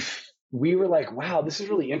we were like, wow, this is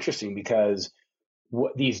really interesting, because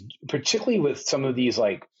particularly with some of these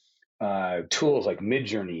like tools like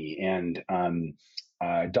Midjourney and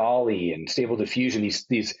Dolly and Stable Diffusion,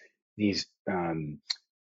 these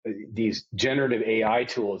generative AI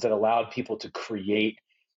tools that allowed people to create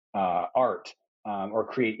art or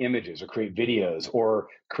create images or create videos or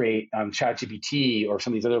create ChatGPT or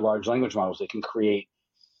some of these other large language models. They can create,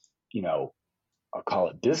 I'll call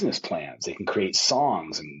it business plans. They can create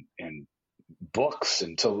songs and books.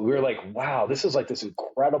 And so we were like, wow, this is like this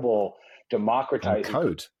incredible democratizing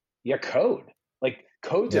code. Yeah, code. Like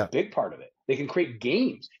code's a big part of it. They can create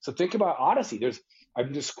games. So think about Odyssey.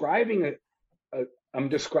 I'm describing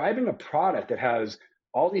a product that has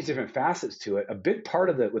all these different facets to it. A big part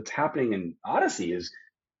of what's happening in Odyssey is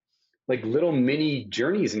like little mini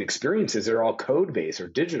journeys and experiences that are all code based or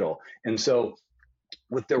digital. And so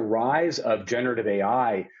with the rise of generative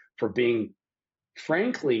AI for being,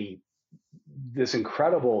 frankly, this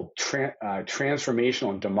incredible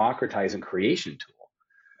transformational and democratizing creation tool,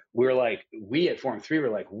 we at Forum 3 were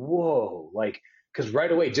like, whoa, like, because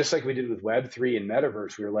right away, just like we did with Web3 and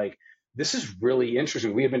Metaverse, we were like, this is really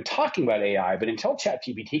interesting. We had been talking about AI, but until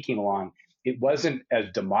ChatGPT came along, it wasn't as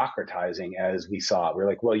democratizing as we saw. We were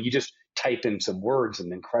like, well, you just type in some words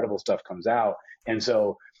and incredible stuff comes out. And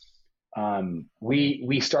so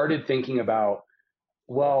we started thinking about,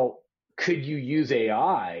 well, could you use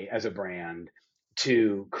AI as a brand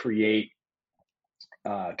to create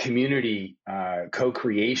community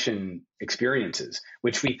co-creation experiences,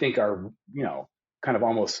 which we think are, kind of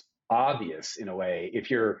almost obvious in a way.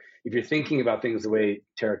 If you're thinking about things the way,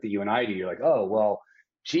 Tarek, that you and I do, you're like, oh, well,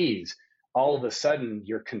 geez, all of a sudden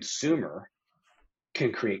your consumer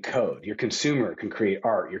can create code. Your consumer can create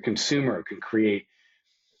art. Your consumer can create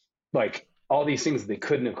like all these things that they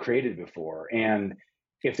couldn't have created before. And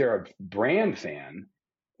if they're a brand fan,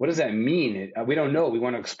 what does that mean? We don't know. We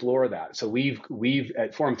want to explore that. So we've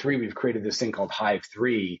at Forum 3, we've created this thing called Hive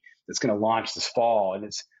 3 that's going to launch this fall, and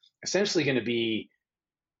it's essentially going to be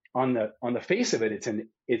on the face of it.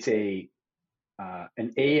 It's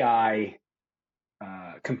an AI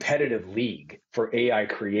competitive league for AI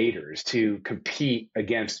creators to compete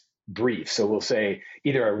against briefs. So we'll say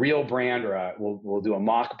either a real brand or we'll do a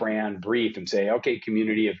mock brand brief and say, okay,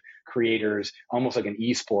 community of creators, almost like an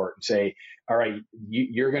esport, and say, all right,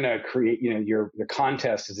 you're going to create, the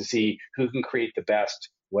contest is to see who can create the best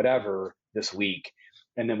whatever this week.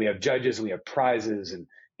 And then we have judges and we have prizes.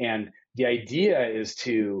 And the idea is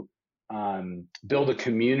to build a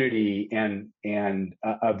community and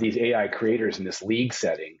of these AI creators in this league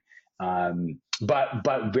setting,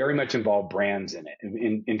 but very much involve brands in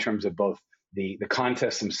it in terms of both the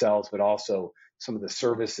contests themselves, but also some of the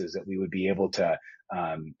services that we would be able to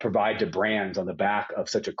provide to brands on the back of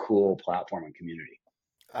such a cool platform and community.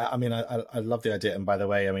 I mean, I love the idea. And by the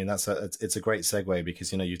way, I mean, it's a great segue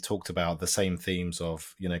because, you talked about the same themes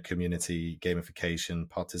of, community, gamification,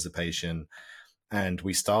 participation. And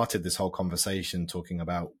we started this whole conversation talking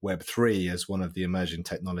about Web3 as one of the emerging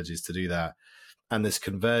technologies to do that. And this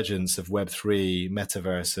convergence of Web3,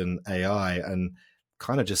 metaverse, and AI. And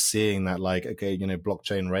kind of just seeing that, like, okay,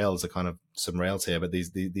 blockchain rails are kind of some rails here, but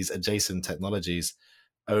these adjacent technologies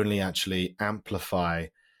only actually amplify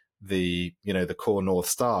the core North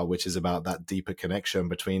Star, which is about that deeper connection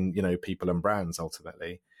between, people and brands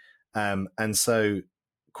ultimately. And so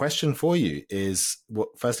question for you is,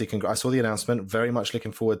 firstly, I saw the announcement, very much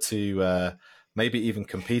looking forward to maybe even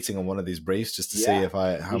competing on one of these briefs just to see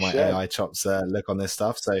how my AI chops look on this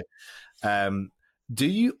stuff. So do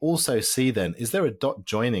you also see then, is there a dot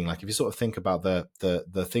joining? Like if you sort of think about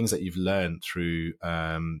the things that you've learned through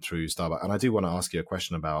Starbucks, and I do want to ask you a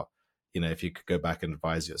question about, if you could go back and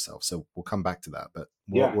advise yourself. So we'll come back to that, but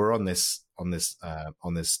we're on this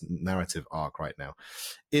narrative arc right now.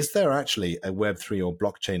 Is there actually a Web3 or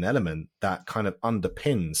blockchain element that kind of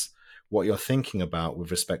underpins what you're thinking about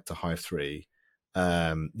with respect to Hive 3?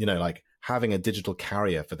 Like having a digital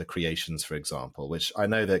carrier for the creations, for example, which I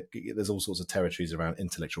know that there's all sorts of territories around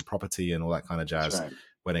intellectual property and all that kind of jazz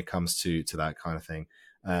when it comes to that kind of thing.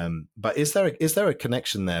 But is there a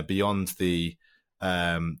connection there beyond the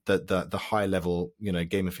high level,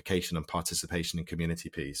 gamification and participation in community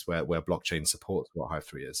piece where blockchain supports what Hive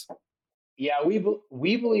 3 is? Yeah,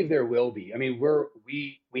 we believe there will be. I mean,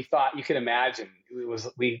 we thought, you can imagine,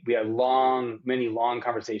 we had many long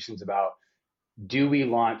conversations about, do we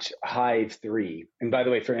launch Hive 3? And by the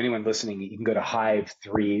way, for anyone listening, you can go to Hive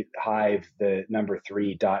 3.ai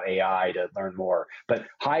to learn more. But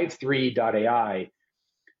Hive 3.ai,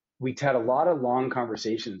 we had a lot of long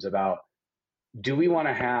conversations about, do we want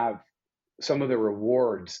to have some of the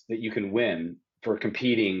rewards that you can win for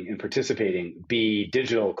competing and participating be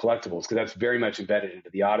digital collectibles? Because that's very much embedded into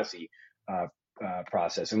the Odyssey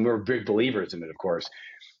process. And we're big believers in it, of course.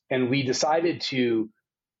 And we decided to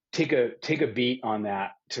take a beat on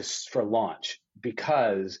that for launch,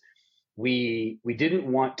 because we didn't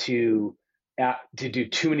want to do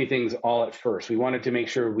too many things all at first. We wanted to make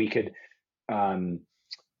sure we could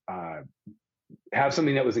have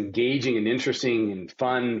something that was engaging and interesting and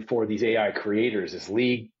fun for these AI creators, this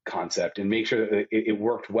league concept, and make sure that it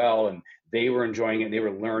worked well and they were enjoying it and they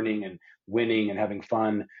were learning and winning and having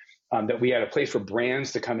fun, that we had a place for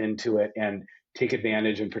brands to come into it and take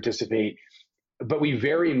advantage and participate. But we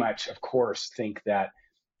very much, of course, think that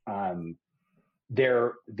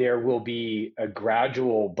there will be a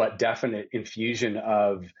gradual but definite infusion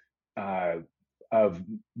of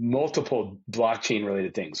multiple blockchain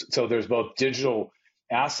related things. So there's both digital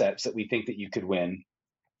assets that we think that you could win,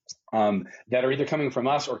 that are either coming from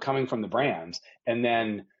us or coming from the brands. And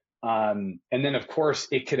then of course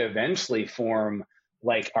it could eventually form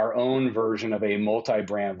like our own version of a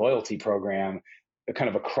multi-brand loyalty program, kind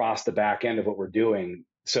of across the back end of what we're doing.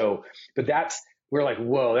 So, but we're like,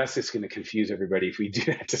 whoa, that's just going to confuse everybody if we do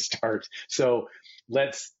that to start. So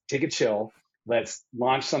let's take a chill. Let's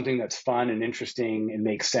launch something that's fun and interesting and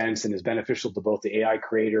makes sense and is beneficial to both the AI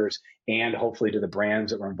creators and hopefully to the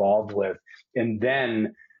brands that we're involved with. And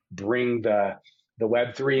then bring the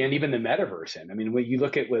Web3 and even the metaverse in. I mean, when you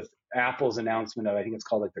look at with Apple's announcement of, I think it's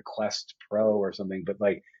called like the Quest Pro or something, but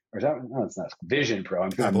like, or is that, no, it's not Vision Pro.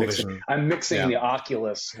 I'm mixing the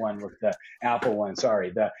Oculus one with the Apple one.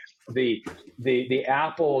 Sorry. The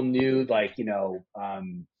Apple new, like,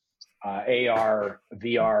 AR,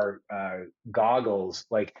 VR goggles,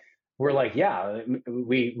 like we're like, yeah,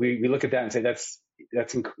 we look at that and say,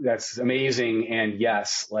 that's amazing. And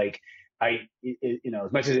yes, like as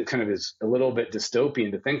much as it kind of is a little bit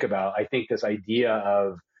dystopian to think about, I think this idea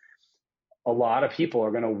of a lot of people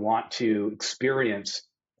are going to want to experience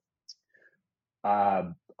a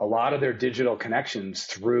lot of their digital connections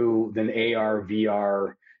through the AR,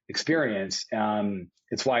 VR experience.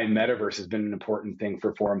 It's why metaverse has been an important thing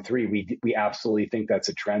for Forum 3. We absolutely think that's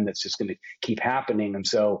a trend that's just going to keep happening. And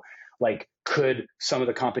so, like, could some of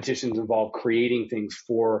the competitions involve creating things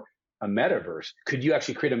for a metaverse? Could you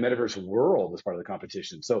actually create a metaverse world as part of the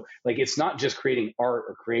competition? So, like, it's not just creating art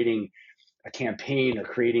or creating a campaign or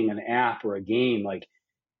creating an app or a game. Like,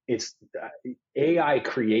 it's AI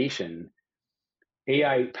creation,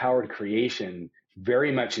 AI-powered creation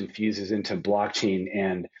very much infuses into blockchain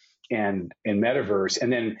and metaverse.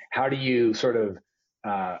 And then how do you sort of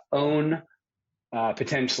own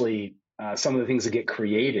potentially some of the things that get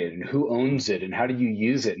created, and who owns it, and how do you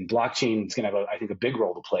use it? And blockchain is going to have, I think, a big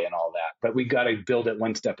role to play in all that. But we got to build it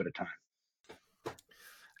one step at a time.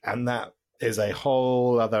 And that is a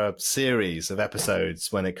whole other series of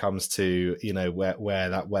episodes when it comes to, where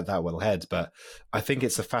that will head. But I think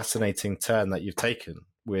it's a fascinating turn that you've taken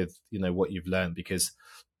with, what you've learned, because,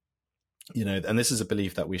 and this is a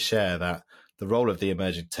belief that we share, that the role of the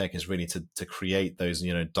emerging tech is really to create those,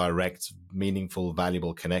 direct, meaningful,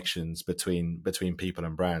 valuable connections between people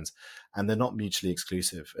and brands. And they're not mutually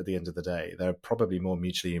exclusive at the end of the day. They're probably more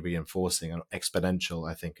mutually reinforcing and exponential,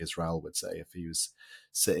 I think, as Raoul would say, if he was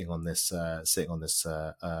sitting on this this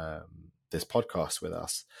podcast with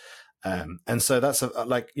us. And so that's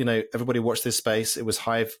everybody watch this space. It was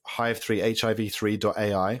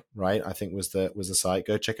hiv3 right? I think was the site.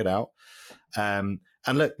 Go check it out.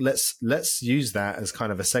 And look, let's use that as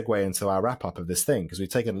kind of a segue into our wrap up of this thing, because we've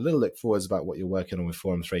taken a little look forwards about what you're working on with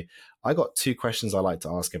Forum 3. I got two questions I like to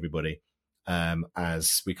ask everybody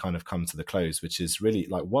as we kind of come to the close, which is really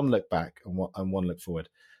like one look back and one look forward.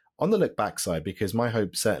 On the look back side, because my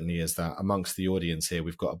hope certainly is that amongst the audience here,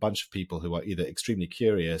 we've got a bunch of people who are either extremely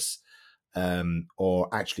curious or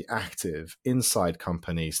actually active inside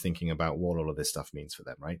companies thinking about what all of this stuff means for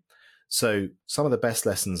them, right? So some of the best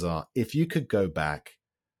lessons are, if you could go back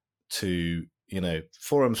to,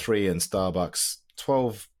 Forum 3 and Starbucks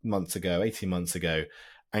 12 months ago, 18 months ago,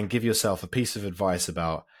 and give yourself a piece of advice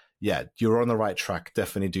about, yeah, you're on the right track,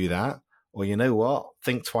 definitely do that. Or you know what,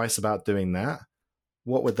 think twice about doing that.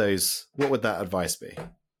 What would that advice be?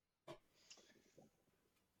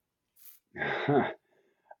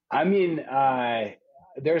 I mean,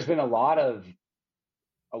 there's been a lot of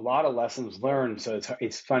lessons learned. So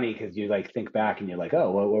it's funny because you like think back and you're like, oh,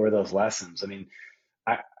 what were those lessons? I mean,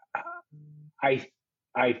 I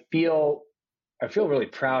feel really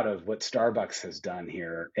proud of what Starbucks has done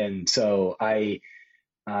here, and so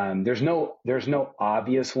there's no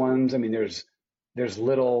obvious ones. I mean, there's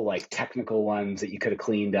little like technical ones that you could have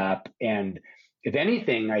cleaned up, and if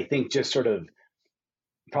anything, I think just sort of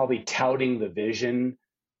probably touting the vision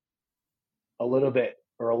a little bit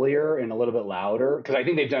earlier and a little bit louder, because I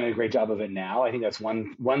think they've done a great job of it now. I think that's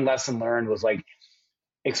one lesson learned, was like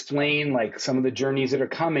explain like some of the journeys that are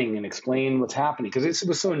coming and explain what's happening, because it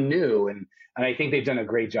was so new, and I think they've done a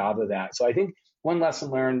great job of that. So I think one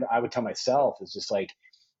lesson learned I would tell myself is just like,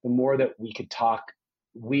 the more that we could talk,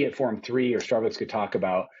 we at Forum 3 or Starbucks could talk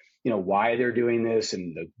about, why they're doing this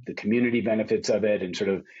and the community benefits of it and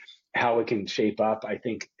sort of how it can shape up, I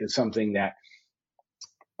think is something that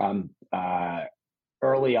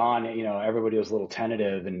early on, everybody was a little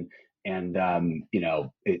tentative, and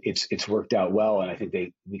it's worked out well. And I think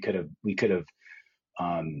we could have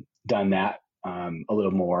done that a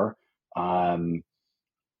little more. I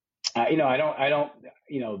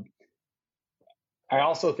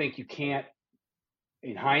also think you can't,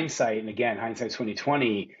 in hindsight, and again, hindsight's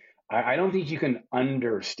 2020, I don't think you can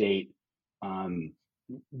understate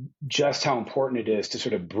just how important it is to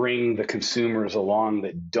sort of bring the consumers along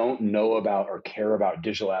that don't know about or care about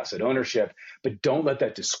digital asset ownership, but don't let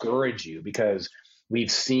that discourage you, because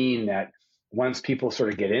we've seen that once people sort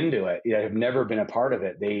of get into it, have never been a part of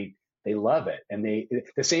it, they love it. And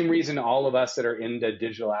the same reason all of us that are into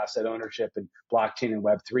digital asset ownership and blockchain and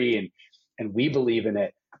Web3 and we believe in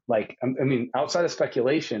it, like, I mean, outside of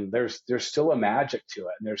speculation, there's still a magic to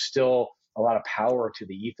it, and there's still a lot of power to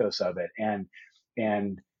the ethos of it.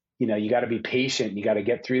 And you got to be patient. You got to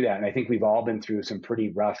get through that. And I think we've all been through some pretty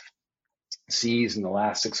rough seas in the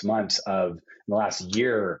last 6 months in the last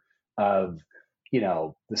year of,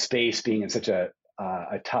 the space being in such a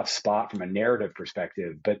tough spot from a narrative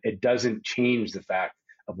perspective, but it doesn't change the fact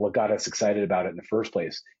of what got us excited about it in the first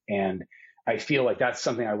place. And I feel like that's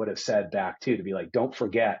something I would have said back too, to be like, don't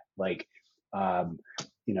forget, like, the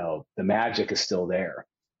magic is still there.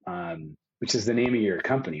 Which is the name of your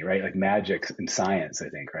company, right? Like magic and science, I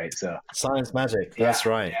think, right? So science magic. That's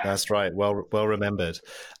right. Yeah. That's right. Well remembered.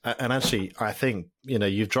 And actually, I think,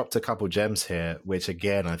 you've dropped a couple gems here, which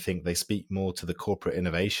again, I think they speak more to the corporate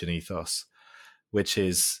innovation ethos, which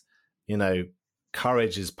is,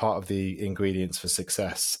 courage is part of the ingredients for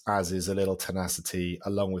success, as is a little tenacity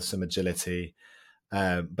along with some agility.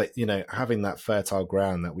 But, having that fertile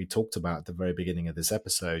ground that we talked about at the very beginning of this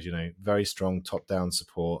episode, very strong top-down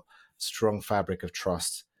support, strong fabric of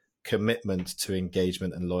trust, commitment to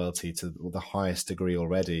engagement and loyalty to the highest degree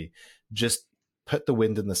already, just put the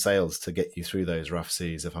wind in the sails to get you through those rough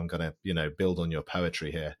seas, if I'm going to, build on your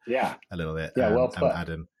poetry here a little bit. Yeah, well put.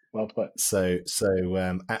 Adam. Well put. So,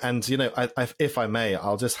 if I may,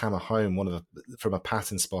 I'll just hammer home from a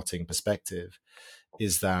pattern spotting perspective,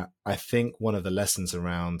 is that I think one of the lessons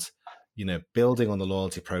around, building on the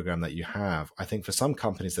loyalty program that you have, I think for some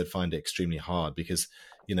companies they'd find it extremely hard because,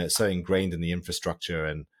 it's so ingrained in the infrastructure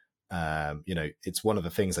and, it's one of the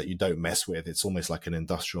things that you don't mess with. It's almost like an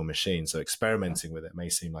industrial machine. So experimenting with it may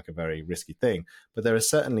seem like a very risky thing, but there are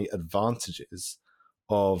certainly advantages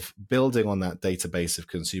of building on that database of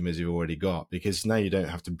consumers you've already got, because now you don't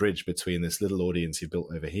have to bridge between this little audience you've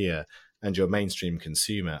built over here and your mainstream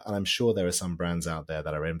consumer. And I'm sure there are some brands out there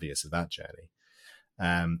that are envious of that journey.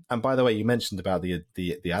 And by the way, you mentioned about the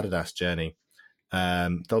Adidas journey.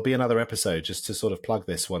 There'll be another episode, just to sort of plug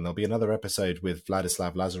this one. There'll be another episode with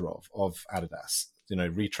Vladislav Lazarov of Adidas,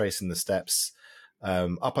 retracing the steps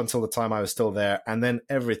up until the time I was still there, and then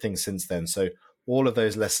everything since then. So all of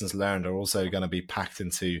those lessons learned are also going to be packed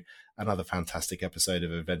into another fantastic episode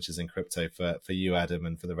of Adventures in Crypto for you, Adam,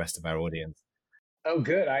 and for the rest of our audience. Oh,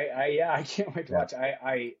 good. I can't wait to watch.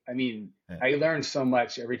 I mean, I learn so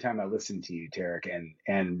much every time I listen to you, Tarek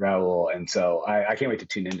and Raul, and so I can't wait to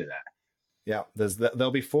tune into that. Yeah,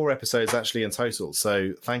 there'll be 4 episodes actually in total.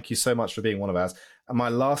 So thank you so much for being one of ours. And my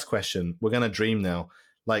last question, we're going to dream now,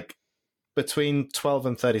 like between 12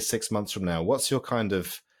 and 36 months from now, what's your kind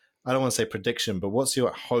of, I don't want to say prediction, but what's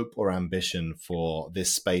your hope or ambition for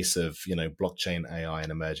this space of, blockchain, AI,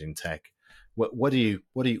 and emerging tech? What do you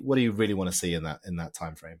really want to see in that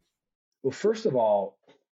time frame? Well, first of all,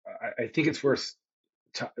 I think it's worth.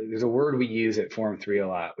 There's a word we use at Forum 3 a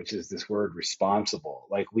lot, which is this word responsible.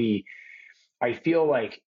 I feel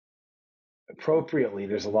like appropriately,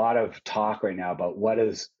 there's a lot of talk right now about what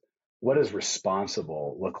does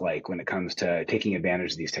responsible look like when it comes to taking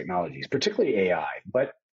advantage of these technologies, particularly AI,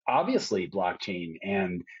 but obviously blockchain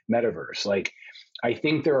and metaverse. I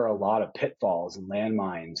think there are a lot of pitfalls and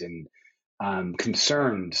landmines and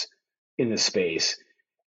concerns in this space.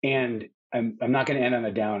 And I'm not going to end on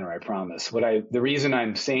a downer, I promise. The reason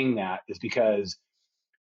I'm saying that is because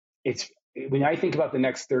when I think about the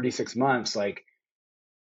next 36 months,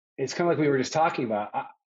 it's kind of like we were just talking about.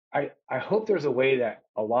 I hope there's a way that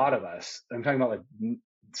a lot of us, I'm talking about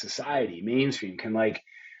society, mainstream, can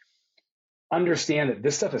understand that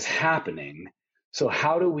this stuff is happening. So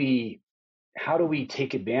how do we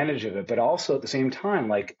take advantage of it, but also at the same time,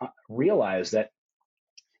 realize that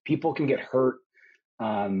people can get hurt.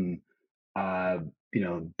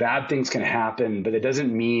 Bad things can happen, but it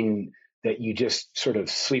doesn't mean that you just sort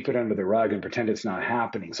of sweep it under the rug and pretend it's not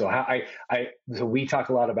happening. So so we talk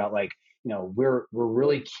a lot about we're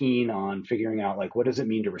really keen on figuring out what does it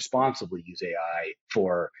mean to responsibly use AI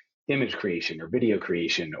for image creation or video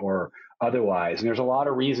creation or otherwise. And there's a lot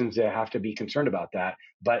of reasons to have to be concerned about that,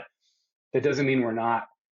 but that doesn't mean we're not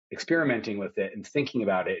experimenting with it and thinking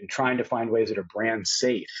about it and trying to find ways that are brand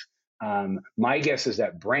safe. My guess is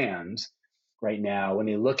that brands right now, when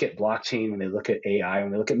they look at blockchain, when they look at AI,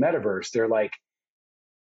 when they look at metaverse, they're like,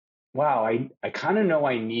 wow, I kind of know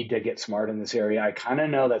I need to get smart in this area. I kind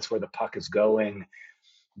of know that's where the puck is going,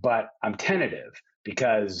 but I'm tentative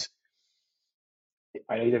because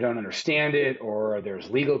I either don't understand it, or there's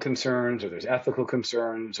legal concerns, or there's ethical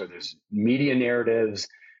concerns, or there's media narratives.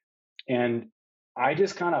 And I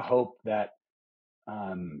just kind of hope that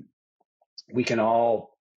we can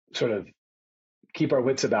all sort of keep our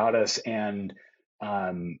wits about us and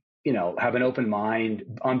have an open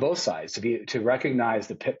mind on both sides to recognize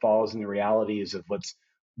the pitfalls and the realities of what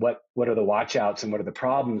are the watch outs and what are the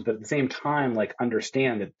problems, but at the same time,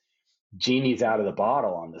 understand that genie's out of the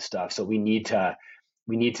bottle on this stuff. So we need to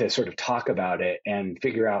sort of talk about it and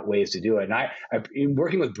figure out ways to do it. And I've in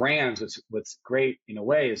working with brands, what's great in a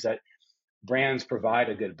way is that brands provide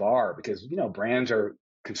a good bar because, brands are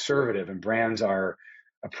conservative and brands are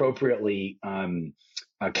appropriately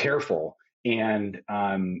careful. And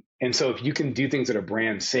so if you can do things that are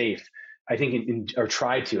brand safe, I think, or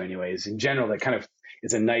try to anyways, in general, that kind of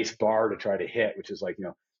is a nice bar to try to hit, which is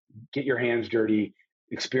get your hands dirty,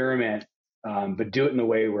 experiment, but do it in a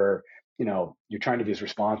way where, you're trying to be as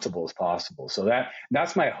responsible as possible. So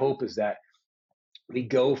that's my hope, is that we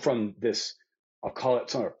go from this, I'll call it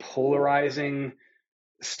sort of polarizing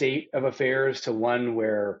state of affairs to one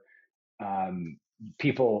where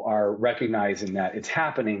people are recognizing that it's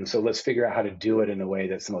happening. So let's figure out how to do it in a way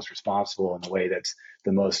that's the most responsible, in a way that's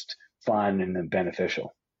the most fun and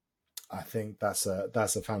beneficial. I think that's a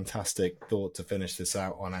fantastic thought to finish this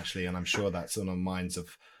out on, actually. And I'm sure that's on the minds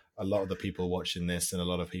of a lot of the people watching this and a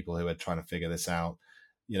lot of people who are trying to figure this out,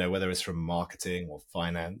 whether it's from marketing or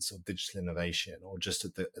finance or digital innovation or just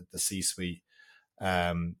at the C-suite,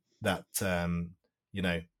 a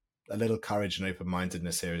little courage and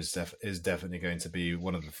open-mindedness here is definitely going to be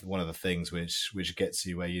one of the things which gets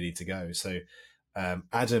you where you need to go. So,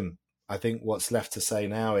 Adam, I think what's left to say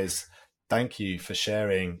now is thank you for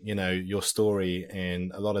sharing, your story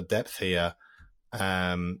in a lot of depth here,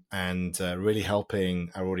 and really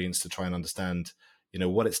helping our audience to try and understand,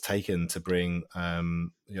 what it's taken to bring,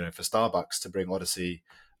 for Starbucks to bring Odyssey,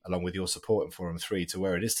 along with your support in Forum 3, to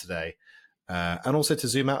where it is today. And also to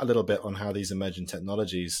zoom out a little bit on how these emerging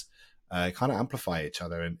technologies kind of amplify each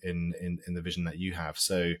other in the vision that you have.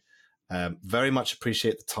 So very much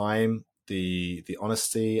appreciate the time the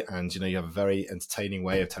honesty, and you have a very entertaining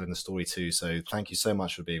way of telling the story too. So thank you so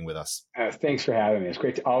much for being with us. Thanks for having me.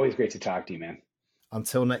 It's always great to talk to you, man.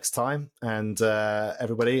 Until next time, and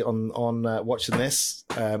everybody on watching this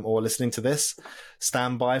or listening to this,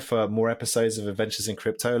 stand by for more episodes of Adventures in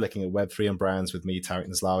Crypto, looking at Web3 and brands with me, Tarek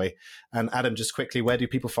Naslawi. And Adam, just quickly, where do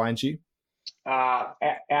people find you? At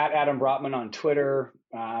Adam Brotman on Twitter.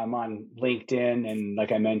 I'm on LinkedIn, and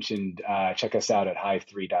like I mentioned, check us out at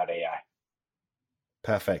hive3.ai.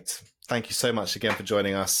 Perfect. Thank you so much again for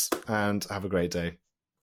joining us, and have a great day.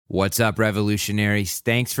 What's up, revolutionaries?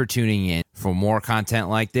 Thanks for tuning in. For more content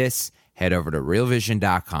like this, head over to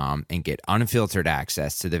realvision.com and get unfiltered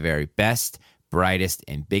access to the very best, brightest,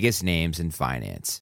 and biggest names in finance.